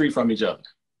down the street from each other.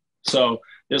 So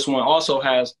this one also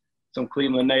has some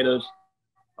Cleveland natives,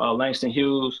 Langston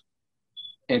Hughes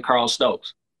and Carl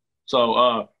Stokes.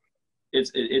 So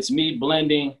it's me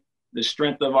blending the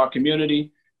strength of our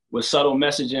community with subtle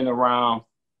messaging around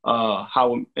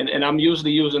how, and I'm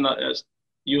usually using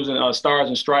stars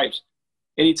and stripes.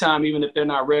 Anytime, even if they're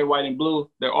not red, white, and blue,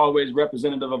 they're always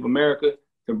representative of America,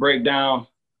 to break down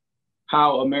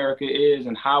how America is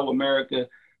and how America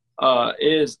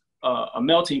is a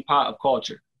melting pot of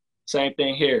culture. Same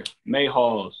thing here,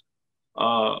 Mayhalls.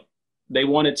 They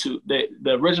wanted to,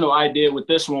 the original idea with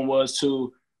this one was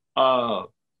to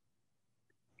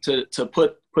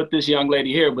put this young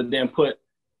lady here, but then put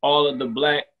all of the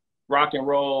Black rock and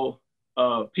roll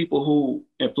people who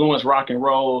influenced rock and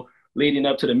roll leading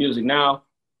up to the music now.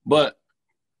 But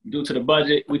due to the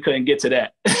budget, we couldn't get to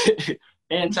that.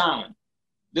 And time.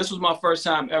 This was my first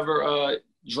time ever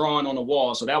drawing on the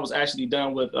wall. So that was actually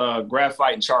done with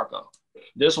graphite and charcoal.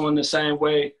 This one the same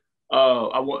way.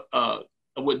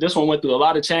 This one went through a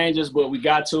lot of changes, but we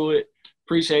got to it.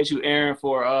 Appreciate you, Aaron,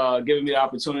 for giving me the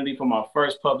opportunity for my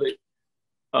first public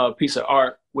piece of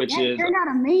art, which is turned out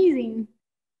amazing.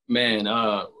 Man,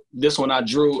 this one I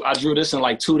drew this in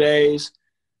like 2 days,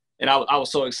 and I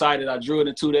was so excited. I drew it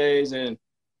in 2 days, and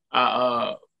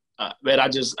I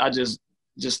just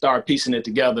started piecing it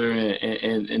together,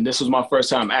 and this was my first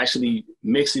time actually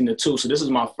mixing the two. So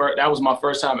that was my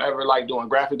first time ever like doing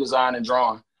graphic design and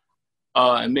drawing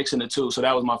and mixing the two. So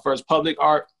that was my first public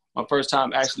art, my first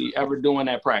time actually ever doing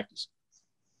that practice.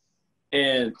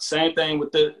 And same thing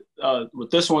with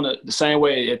this one, the same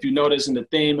way. If you notice in the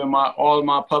theme in all of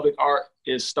my public art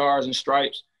is stars and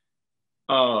stripes.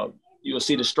 You'll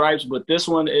see the stripes, but this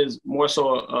one is more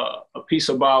so a piece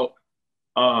about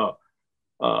the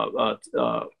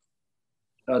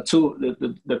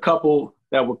couple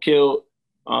that were killed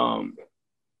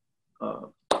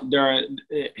during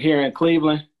here in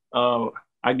Cleveland.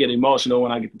 I get emotional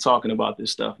when I get to talking about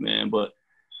this stuff, man. But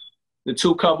the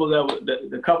couple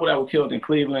that were killed in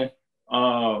Cleveland.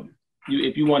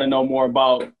 If you want to know more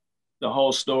about the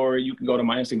whole story, you can go to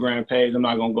my Instagram page. I'm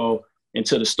not gonna go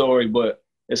into the story, but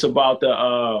it's about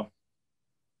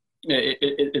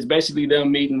it's basically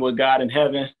them meeting with God in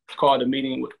heaven. It's called the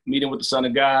meeting with the Son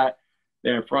of God.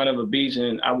 They're in front of a beach,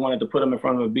 and I wanted to put them in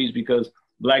front of a beach because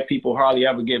Black people hardly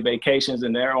ever get vacations,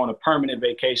 and they're on a permanent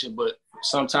vacation. But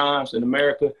sometimes in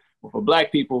America, for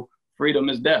Black people, freedom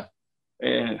is death,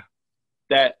 and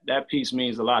that piece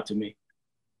means a lot to me.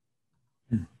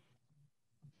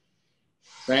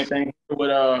 Same thing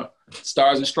with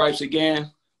stars and stripes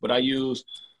again, but I use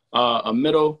a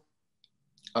middle.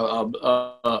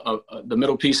 The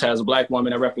middle piece has a Black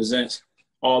woman that represents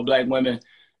all Black women,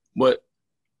 but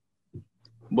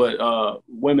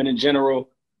women in general.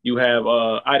 You have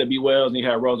Ida B. Wells and you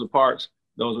have Rosa Parks.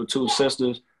 Those were two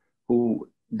sisters who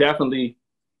definitely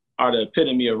are the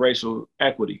epitome of racial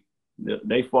equity.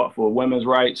 They fought for women's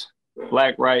rights,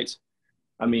 Black rights,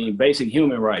 basic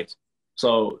human rights.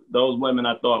 So those women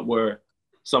I thought were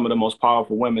some of the most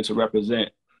powerful women to represent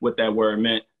what that word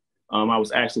meant. I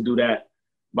was asked to do that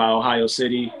by Ohio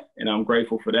City, and I'm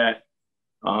grateful for that.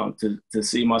 To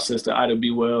see my sister Ida B.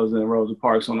 Wells and Rosa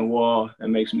Parks on the wall, that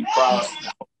makes me proud.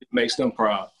 It makes them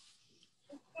proud.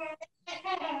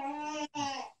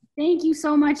 Thank you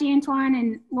so much, Antwoine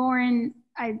and Lauren.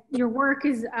 Your work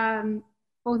is,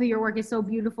 both of your work is so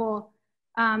beautiful.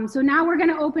 So now we're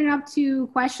gonna open it up to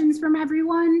questions from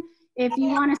everyone. If you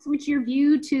wanna switch your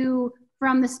view to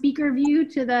from the speaker view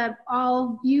to the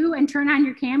all view and turn on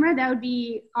your camera, that would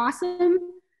be awesome.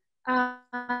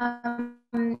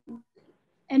 And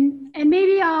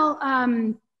maybe I'll,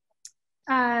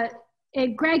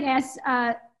 Greg asks,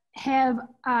 have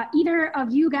either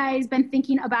of you guys been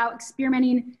thinking about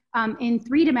experimenting in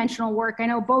three-dimensional work? I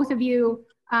know both of you,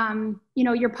 you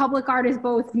know, your public art is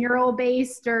both mural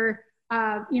based or,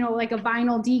 you know, like a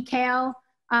vinyl decal.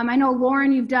 I know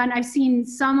Lauren, you've done, I've seen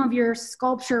some of your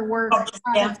sculpture work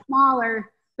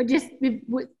smaller, but just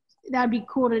that'd be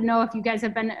cool to know if you guys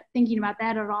have been thinking about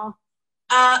that at all.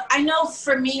 I know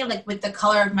for me, like with the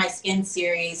Color of My Skin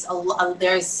series,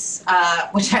 there's,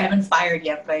 which I haven't fired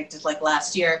yet, but I did like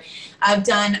last year. I've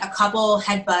done a couple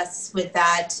head busts with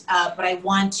that, but I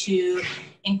want to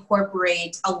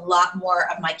incorporate a lot more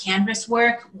of my canvas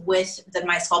work with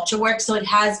my sculpture work. So it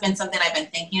has been something I've been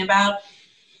thinking about.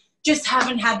 Just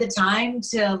haven't had the time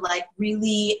to like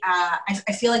really,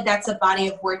 I feel like that's a body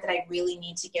of work that I really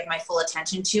need to give my full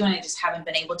attention to. And I just haven't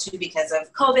been able to because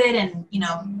of COVID and, you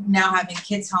know, now having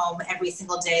kids home every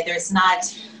single day, there's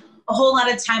not a whole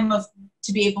lot of time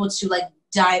to be able to like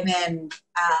dive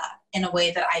in a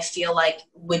way that I feel like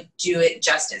would do it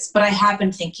justice. But I have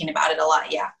been thinking about it a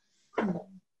lot. Yeah.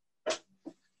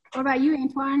 What about you,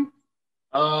 Antwoine?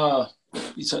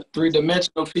 These are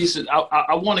three-dimensional pieces.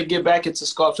 I want to get back into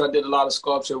sculpture. I did a lot of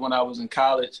sculpture when I was in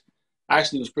college. I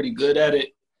actually was pretty good at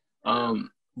it,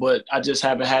 but I just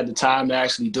haven't had the time to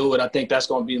actually do it. I think that's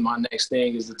going to be my next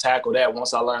thing is to tackle that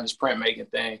once I learn this printmaking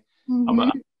thing. Mm-hmm. I'm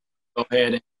going to go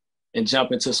ahead and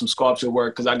jump into some sculpture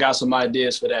work because I got some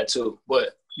ideas for that too.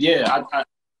 But yeah, I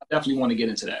definitely want to get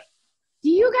into that. Do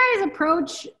you guys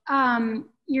approach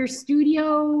your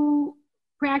studio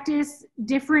practice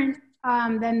different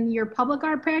than your public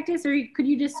art practice, or could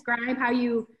you describe how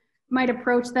you might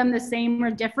approach them the same or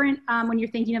different when you're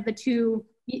thinking of the two,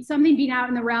 something being out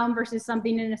in the realm versus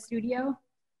something in a studio?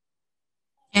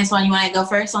 Antwoine, you want to go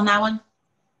first on that one?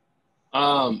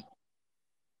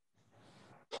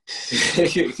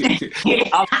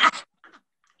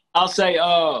 I'll say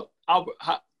so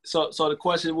the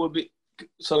question would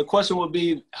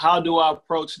be how do I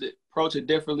approach it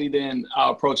differently than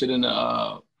I'll approach it in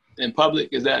public?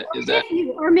 Is that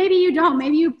or maybe you don't,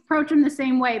 maybe you approach them the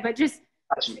same way, but just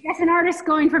as an artist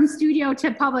going from studio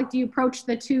to public, do you approach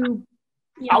the two,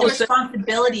 you know, the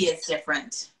responsibility is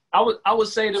different? I would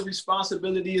say the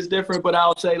responsibility is different, but I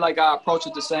would say like I approach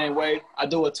it the same way. I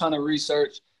do a ton of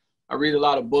research. I read a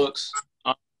lot of books.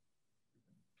 I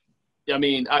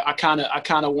mean, I kind of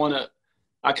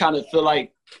feel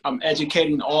like I'm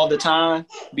educating all the time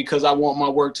because I want my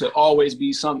work to always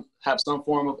be have some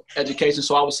form of education.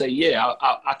 So I would say, yeah,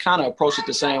 I kind of approach it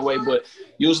the same way, but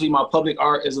usually my public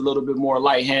art is a little bit more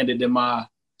light-handed than my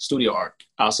studio art.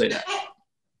 I'll say that.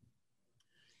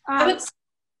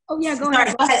 Oh yeah, go ahead.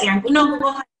 Sorry, go ahead, Aaron. No, go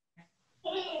ahead.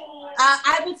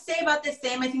 I would say about the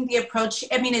same. I think the approach,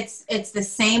 I mean, it's the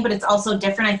same, but it's also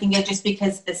different. I think it's just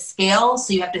because the scale,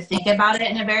 so you have to think about it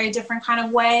in a very different kind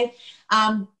of way.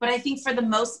 But I think for the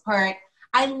most part,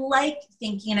 I like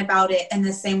thinking about it in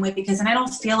the same way because then I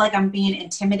don't feel like I'm being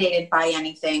intimidated by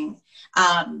anything.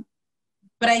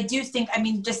 But I do think, I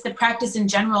mean, just the practice in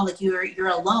general, like you're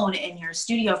alone in your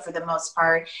studio for the most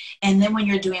part. And then when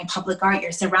you're doing public art,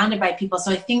 you're surrounded by people.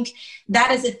 So I think that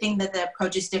is a thing that the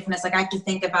approach is different. It's like I have to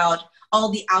think about all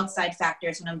the outside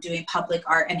factors when I'm doing public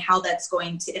art and how that's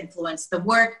going to influence the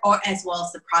work or as well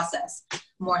as the process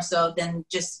more so than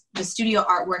just the studio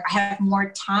artwork. I have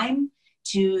more time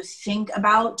to think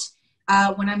about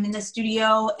when I'm in the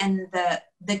studio, and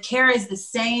the care is the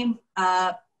same,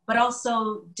 but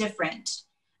also different.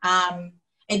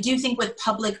 I do think with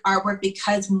public artwork,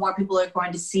 because more people are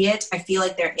going to see it, I feel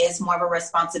like there is more of a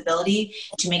responsibility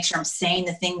to make sure I'm saying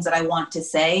the things that I want to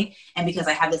say, and because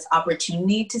I have this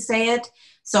opportunity to say it.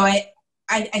 So I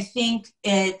think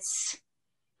the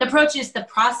approach is the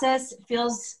process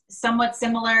feels somewhat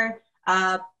similar,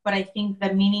 but I think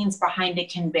the meanings behind it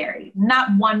can vary.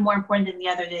 Not one more important than the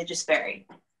other, they just vary.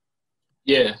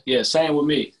 Yeah, same with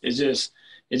me. It just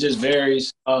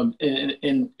varies. And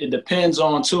it depends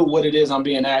on too what it is I'm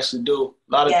being asked to do.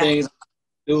 A lot of things I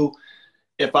do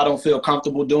if I don't feel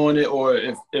comfortable doing it, or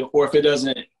if it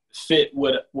doesn't fit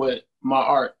what my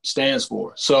art stands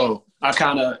for. So I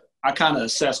kind of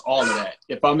assess all of that.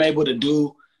 If I'm able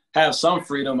to have some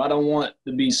freedom, I don't want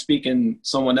to be speaking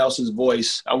someone else's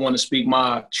voice. I want to speak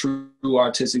my true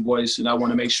artistic voice, and I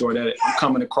want to make sure that I'm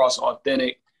coming across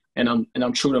authentic and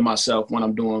I'm true to myself when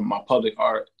I'm doing my public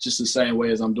art, just the same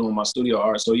way as I'm doing my studio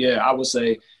art. So yeah, I would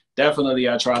say definitely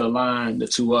I try to line the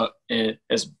two up and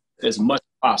as much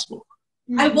as possible.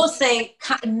 I will say,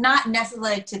 not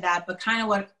necessarily to that, but kind of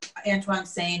what Antwoine's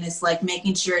saying is like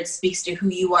making sure it speaks to who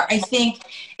you are. I think,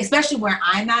 especially where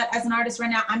I'm at as an artist right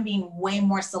now, I'm being way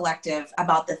more selective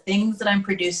about the things that I'm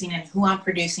producing and who I'm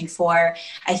producing for.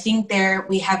 I think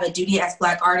we have a duty as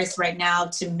Black artists right now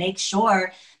to make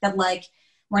sure that like,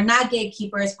 we're not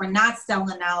gatekeepers, we're not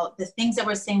selling out. The things that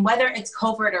we're saying, whether it's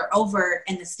covert or overt,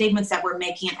 and the statements that we're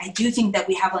making, I do think that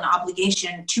we have an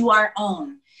obligation to our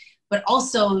own, but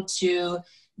also to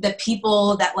the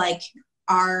people that like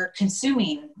are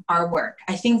consuming our work.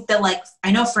 I think that like,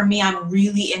 I know for me, I'm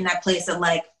really in that place of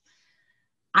like,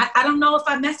 I don't know if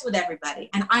I mess with everybody,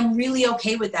 and I'm really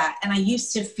okay with that. And I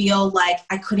used to feel like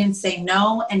I couldn't say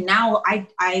no. And now I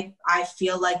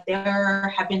feel like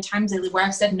there have been times lately where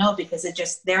I've said no because it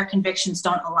just, their convictions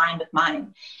don't align with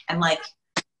mine. And like,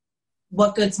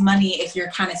 what good's money if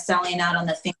you're kind of selling out on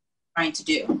the thing you're trying to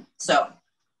do? So.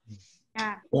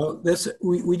 Yeah. Well,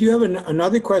 we do have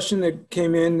another question that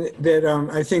came in that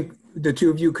I think the two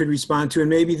of you could respond to, and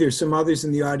maybe there's some others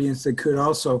in the audience that could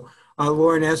also.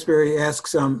 Lauren Asbury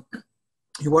asks,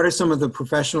 what are some of the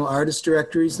professional artist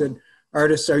directories that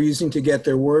artists are using to get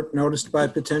their work noticed by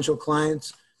potential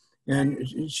clients? And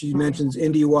she mentions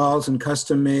indie walls and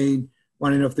custom made.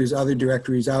 Want to know if there's other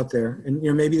directories out there. And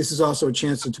maybe this is also a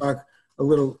chance to talk a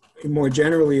little more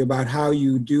generally about how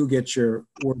you do get your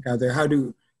work out there. How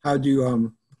do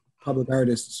public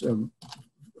artists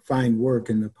find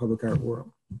work in the public art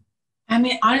world? I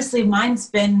mean, honestly, mine's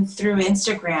been through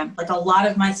Instagram. Like a lot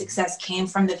of my success came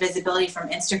from the visibility from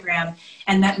Instagram.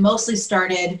 And that mostly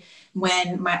started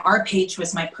when my art page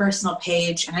was my personal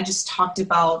page. And I just talked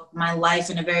about my life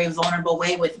in a very vulnerable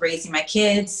way with raising my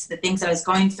kids, the things that I was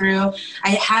going through.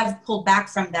 I have pulled back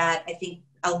from that, I think,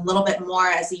 a little bit more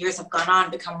as the years have gone on,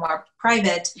 become more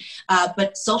private.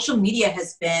 But social media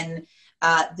has been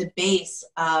the base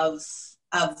of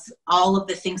all of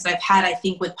the things that I've had, I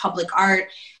think, with public art.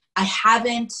 I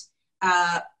haven't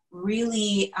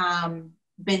really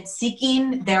been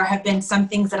seeking. There have been some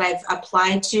things that I've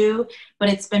applied to, but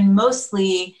it's been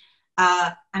mostly,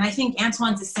 and I think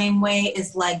Antwoine's the same way,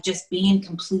 is like just being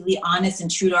completely honest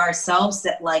and true to ourselves,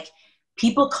 that like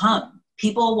people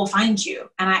will find you.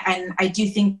 And I do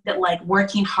think that like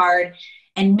working hard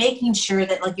and making sure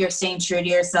that like you're staying true to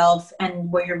yourself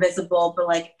and where you're visible, but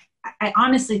like, I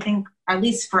honestly think, at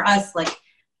least for us, like,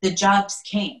 the jobs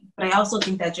came, but I also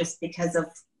think that just because of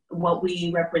what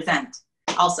we represent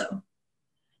also.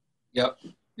 Yep.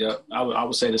 I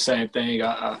would say the same thing.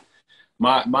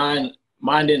 Mine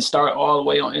didn't start all the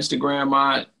way on Instagram.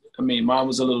 Mine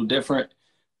was a little different.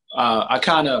 I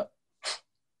kind of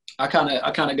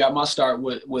got my start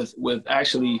with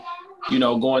actually,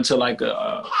 going to like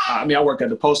I worked at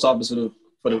the post office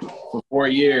for 4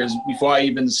 years before I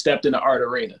even stepped in the art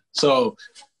arena. So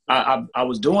I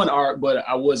was doing art, but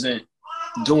I wasn't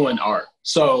doing art.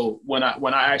 So when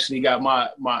I actually got my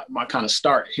kind of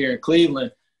start here in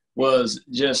Cleveland was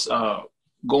just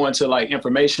going to like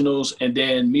informationals and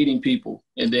then meeting people.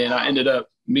 And then I ended up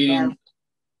meeting,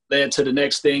 led to the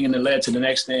next thing, and then led to the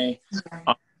next thing.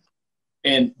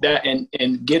 And putting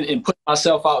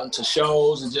myself out into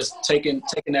shows and just taking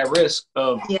that risk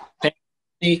of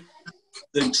paying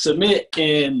to submit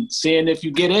and seeing if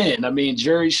you get in. I mean,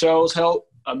 jury shows help.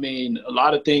 I mean, a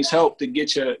lot of things help to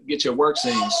get your work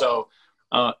seen. So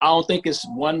I don't think it's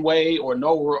one way or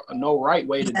no right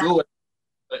way to do it,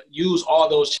 but use all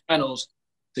those channels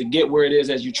to get where it is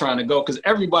as you're trying to go. Because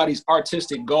everybody's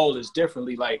artistic goal is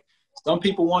differently. Like some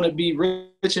people want to be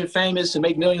rich and famous and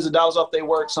make millions of dollars off their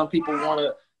work. Some people want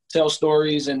to tell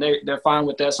stories and they're fine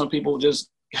with that. Some people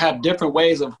just have different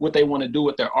ways of what they want to do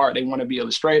with their art. They want to be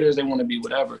illustrators. They want to be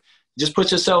whatever. Just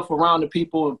put yourself around the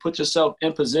people and put yourself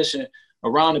in position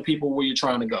around the people where you're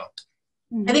trying to go.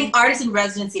 I think artist in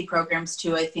residency programs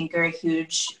too, I think are a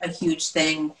huge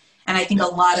thing. And I think a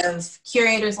lot of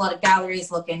curators, a lot of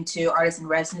galleries look into artist in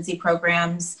residency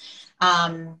programs.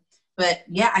 But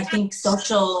yeah, I think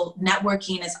social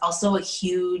networking is also a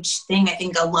huge thing. I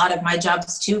think a lot of my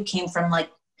jobs too came from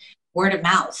like word of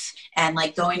mouth and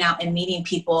like going out and meeting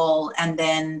people. And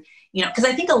then, because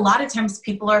I think a lot of times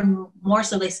people are more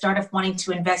so they start off wanting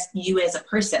to invest in you as a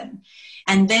person.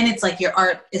 And then it's like your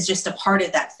art is just a part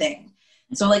of that thing.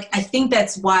 So like, I think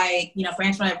that's why, for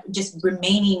Antwoine, just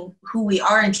remaining who we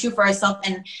are and true for ourselves.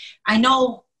 And I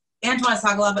know Antwoine talks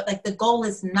a lot, but like the goal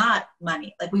is not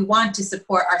money. Like we want to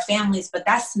support our families, but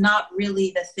that's not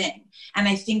really the thing. And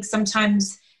I think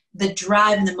sometimes the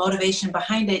drive and the motivation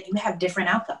behind it, you have different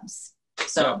outcomes.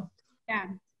 So. Yeah.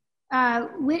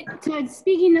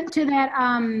 Speaking to that,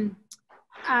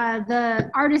 the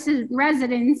artist in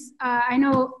residence. I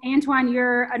know, Antwoine,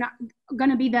 you're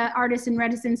going to be the artist in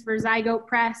residence for Zygote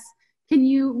Press.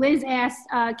 Liz asked,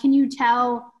 can you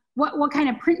tell what kind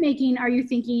of printmaking are you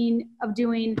thinking of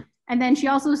doing? And then she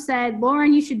also said,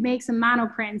 Lauren, you should make some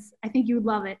monoprints. I think you would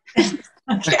love it.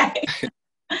 Okay.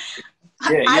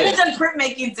 Yeah. I haven't done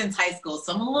printmaking since high school,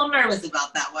 so I'm a little nervous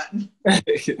about that one.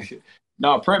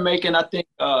 No, printmaking, I think,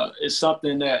 is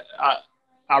something that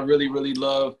I really, really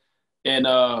love and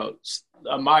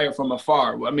admire from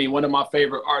afar. I mean, one of my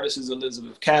favorite artists is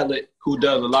Elizabeth Catlett, who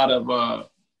does a lot of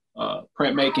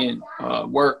printmaking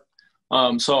work.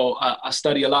 So I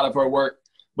study a lot of her work.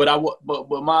 But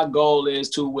my goal is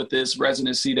to, with this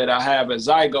residency that I have at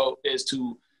Zygote, is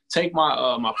to take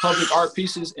my public art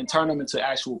pieces and turn them into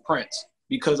actual prints,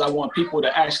 because I want people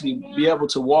to actually be able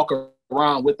to walk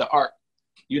around with the art,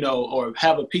 you know, or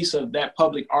have a piece of that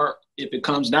public art. If it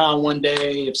comes down one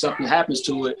day, if something happens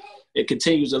to it, it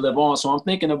continues to live on. So I'm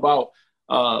thinking about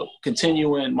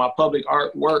continuing my public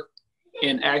art work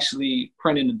and actually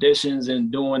printing editions and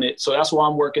doing it. So that's why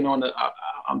I'm working on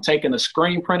I'm taking a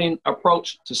screen printing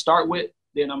approach to start with.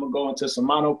 Then I'm gonna go into some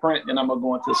monoprint, then I'm gonna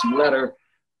go into some letter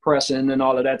pressing and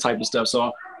all of that type of stuff.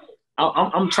 So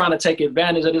I'm trying to take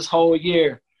advantage of this whole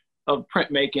year of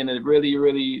printmaking and really,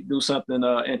 really do something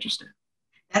interesting.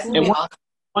 That's gonna be awesome.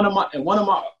 One of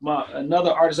my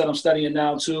another artist that I'm studying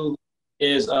now too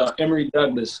is Emory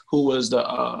Douglas, who was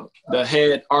the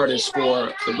head artist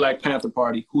for the Black Panther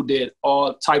Party, who did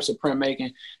all types of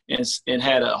printmaking and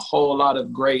had a whole lot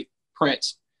of great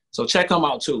prints. So check him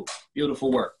out too.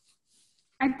 Beautiful work.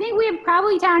 I think we have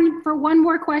probably time for one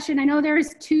more question. I know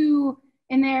there's two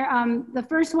in there. The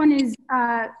first one is,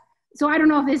 so I don't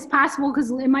know if this is possible because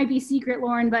it might be secret,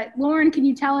 Lauren, but Lauren, can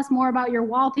you tell us more about your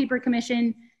wallpaper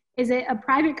commission? Is it a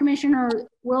private commission or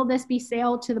will this be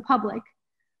sale to the public?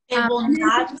 It will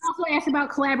not. Also ask about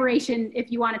collaboration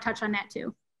if you want to touch on that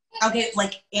too. Okay,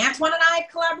 like Antwoine and I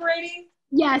collaborating?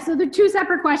 Yeah, so they're two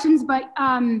separate questions, but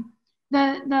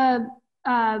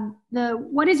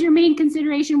what is your main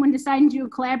consideration when deciding to do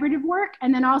collaborative work?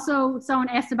 And then also someone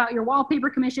asked about your wallpaper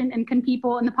commission and can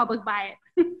people in the public buy it?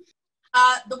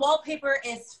 The wallpaper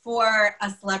is for a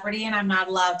celebrity, and I'm not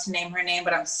allowed to name her name,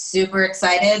 but I'm super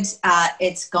excited.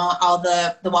 It's going, all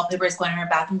the wallpaper is going in her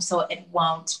bathroom, so it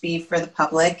won't be for the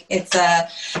public. It's a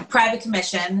private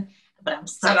commission, but I'm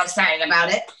so excited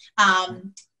about it.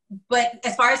 But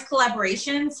as far as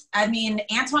collaborations, I mean,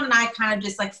 Antwoine and I kind of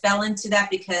just like fell into that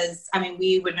because, I mean,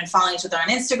 we would have been following each other on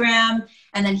Instagram,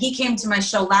 and then he came to my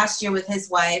show last year with his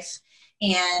wife,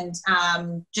 and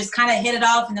just kind of hit it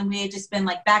off. And then we had just been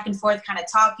like back and forth kind of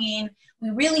talking.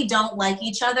 We really don't like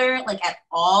each other like at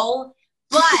all,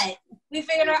 but we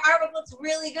figured our artwork looks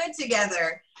really good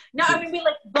together. No, I mean, we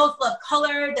like both love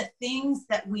color, the things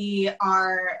that we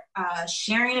are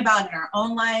sharing about in our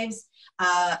own lives.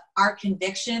 Our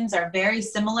convictions are very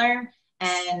similar.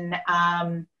 And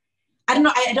I don't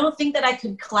know, I don't think that I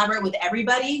could collaborate with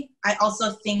everybody. I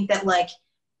also think that like,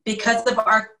 because of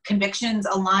our convictions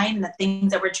align and the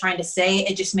things that we're trying to say,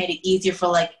 it just made it easier for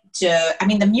like I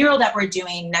mean, the mural that we're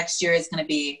doing next year is going to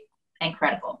be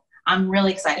incredible. I'm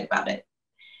really excited about it.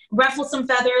 Ruffle Some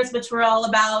Feathers, which we're all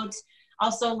about.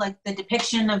 Also like the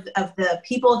depiction of the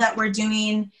people that we're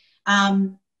doing.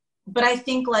 But I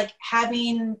think like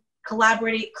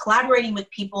collaborating with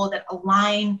people that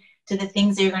align to the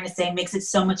things that you're going to say makes it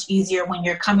so much easier when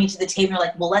you're coming to the table, you're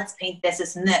like, well, let's paint this,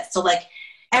 this, and this. So like,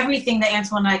 everything that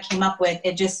Antwoine and I came up with,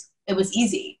 it was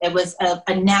easy. It was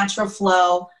a natural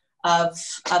flow of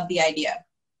the idea.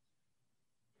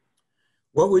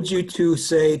 What would you two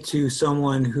say to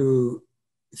someone who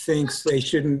thinks they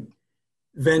shouldn't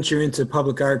venture into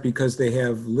public art because they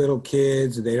have little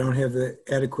kids, they don't have the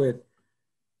adequate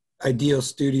ideal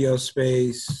studio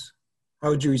space? How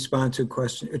would you respond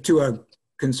to a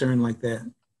concern like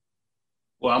that?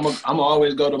 Well, I'm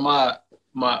always go to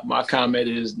my comment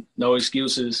is no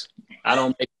excuses. I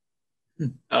don't make,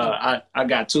 I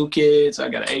got 2 kids. I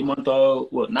got an 8-month-old,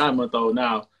 well, 9-month-old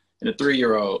now, and a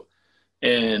 3-year-old.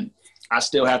 And I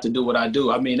still have to do what I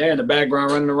do. I mean, they're in the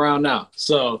background running around now.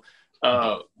 So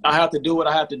I have to do what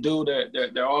I have to do.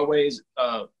 They're always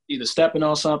either stepping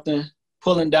on something,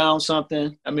 pulling down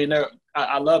something. I mean,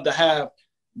 I love to have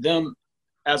them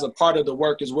as a part of the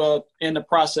work as well in the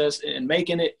process and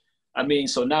making it. I mean,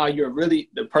 so now you're really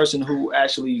the person who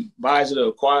actually buys it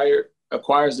or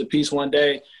acquires the piece one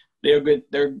day. They're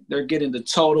getting the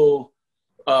total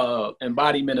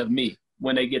embodiment of me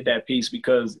when they get that piece,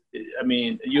 because I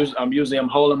mean, I'm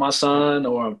holding my son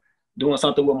or I'm doing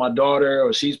something with my daughter,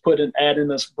 or she's adding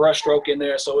this brush stroke in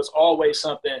there. So it's always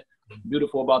something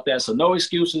beautiful about that. So no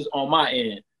excuses on my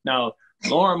end. Now,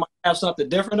 Lauren might have something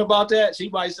different about that. She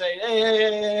might say,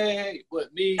 hey,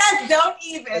 but me. Don't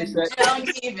even.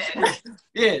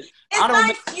 Yeah. It's not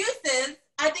excuses.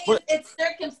 I think it's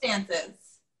circumstances.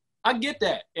 I get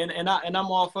that, and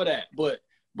I'm all for that. But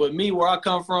me, where I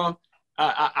come from,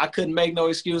 I couldn't make no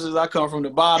excuses. I come from the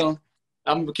bottom.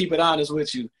 I'm gonna keep it honest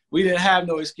with you. We didn't have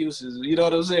no excuses. You know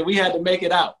what I'm saying? We had to make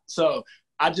it out. So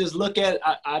I just look at it.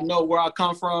 I know where I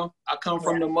come from. I come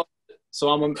from the mud.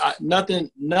 So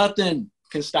nothing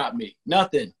can stop me.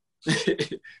 Nothing.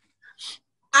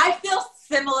 I feel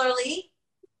similarly.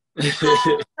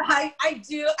 I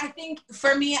do. I think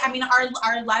for me, I mean,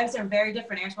 our lives are very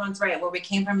different. Antwoine's right. Where we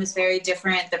came from is very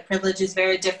different. The privilege is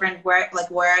very different. Where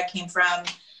I came from.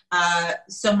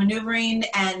 So maneuvering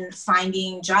and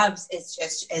finding jobs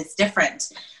is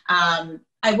different.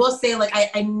 I will say, like,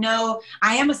 I know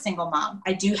I am a single mom.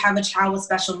 I do have a child with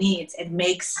special needs. It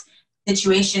makes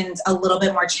situations a little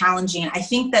bit more challenging. I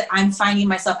think that I'm finding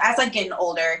myself as I'm getting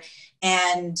older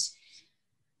and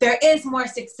there is more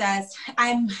success.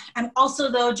 I'm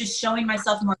also, though, just showing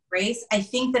myself more grace. I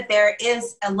think that there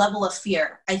is a level of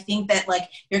fear. I think that, like,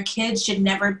 your kids should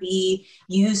never be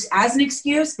used as an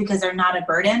excuse because they're not a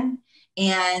burden.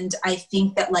 And I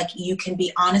think that, like, you can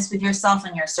be honest with yourself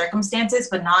and your circumstances,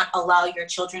 but not allow your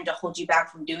children to hold you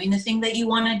back from doing the thing that you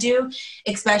want to do,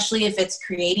 especially if it's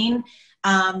creating.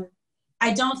 I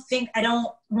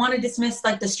don't want to dismiss,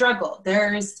 like, the struggle.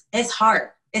 It's hard.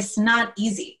 It's not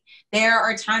easy. There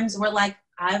are times where, like,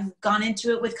 I've gone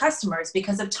into it with customers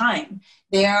because of time.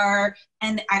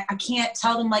 And I can't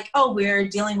tell them, like, oh, we're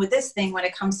dealing with this thing when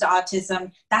it comes to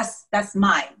autism. That's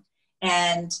mine.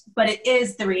 But it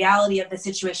is the reality of the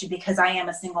situation because I am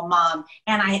a single mom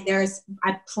and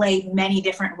I play many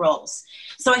different roles.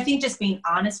 So I think just being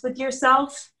honest with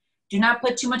yourself, do not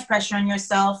put too much pressure on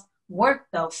yourself. Work,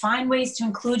 though. Find ways to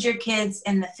include your kids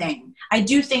in the thing. I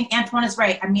do think Antwoine is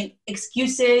right. I mean,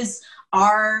 excuses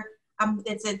are,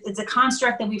 it's a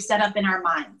construct that we've set up in our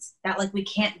minds that, like, we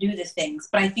can't do the things.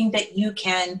 But I think that you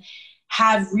can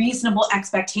have reasonable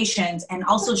expectations and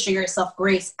also show yourself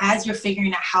grace as you're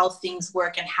figuring out how things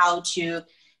work and how to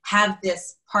have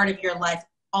this part of your life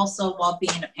also while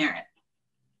being a parent.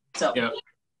 So, yeah.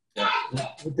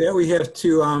 With that, we have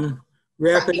to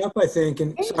wrap it up, I think.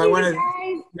 And so I want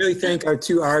to really thank our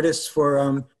two artists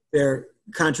for their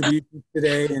contributions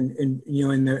today and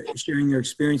in their sharing their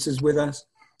experiences with us.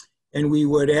 And we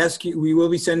would ask you, we will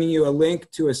be sending you a link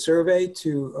to a survey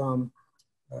to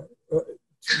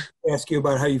ask you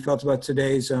about how you felt about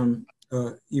today's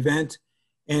event.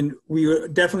 And we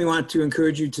would definitely want to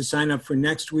encourage you to sign up for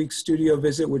next week's studio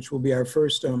visit, which will be our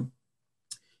first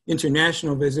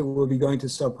international visit. We'll be going to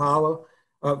Sao Paulo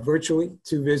virtually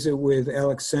to visit with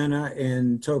Alex Sena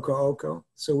and Toka Oko.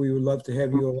 So we would love to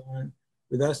have you along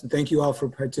with us. And thank you all for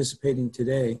participating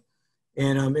today.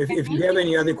 And if you have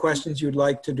any other questions you'd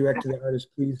like to direct to the artist,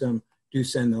 please do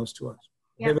send those to us.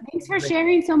 Yeah, thanks for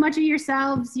sharing so much of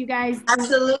yourselves, you guys.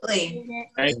 Absolutely.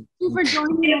 Thank you for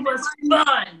joining. It was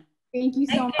fun. Thank you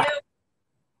so much.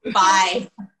 Bye.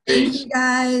 Thank you,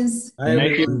 guys.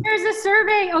 Thank you. There's a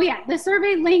survey. Oh, yeah. The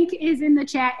survey link is in the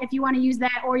chat if you want to use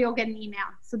that, or you'll get an email.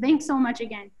 So thanks so much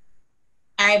again.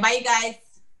 All right. Bye, you guys.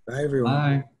 Bye, everyone.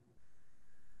 Bye.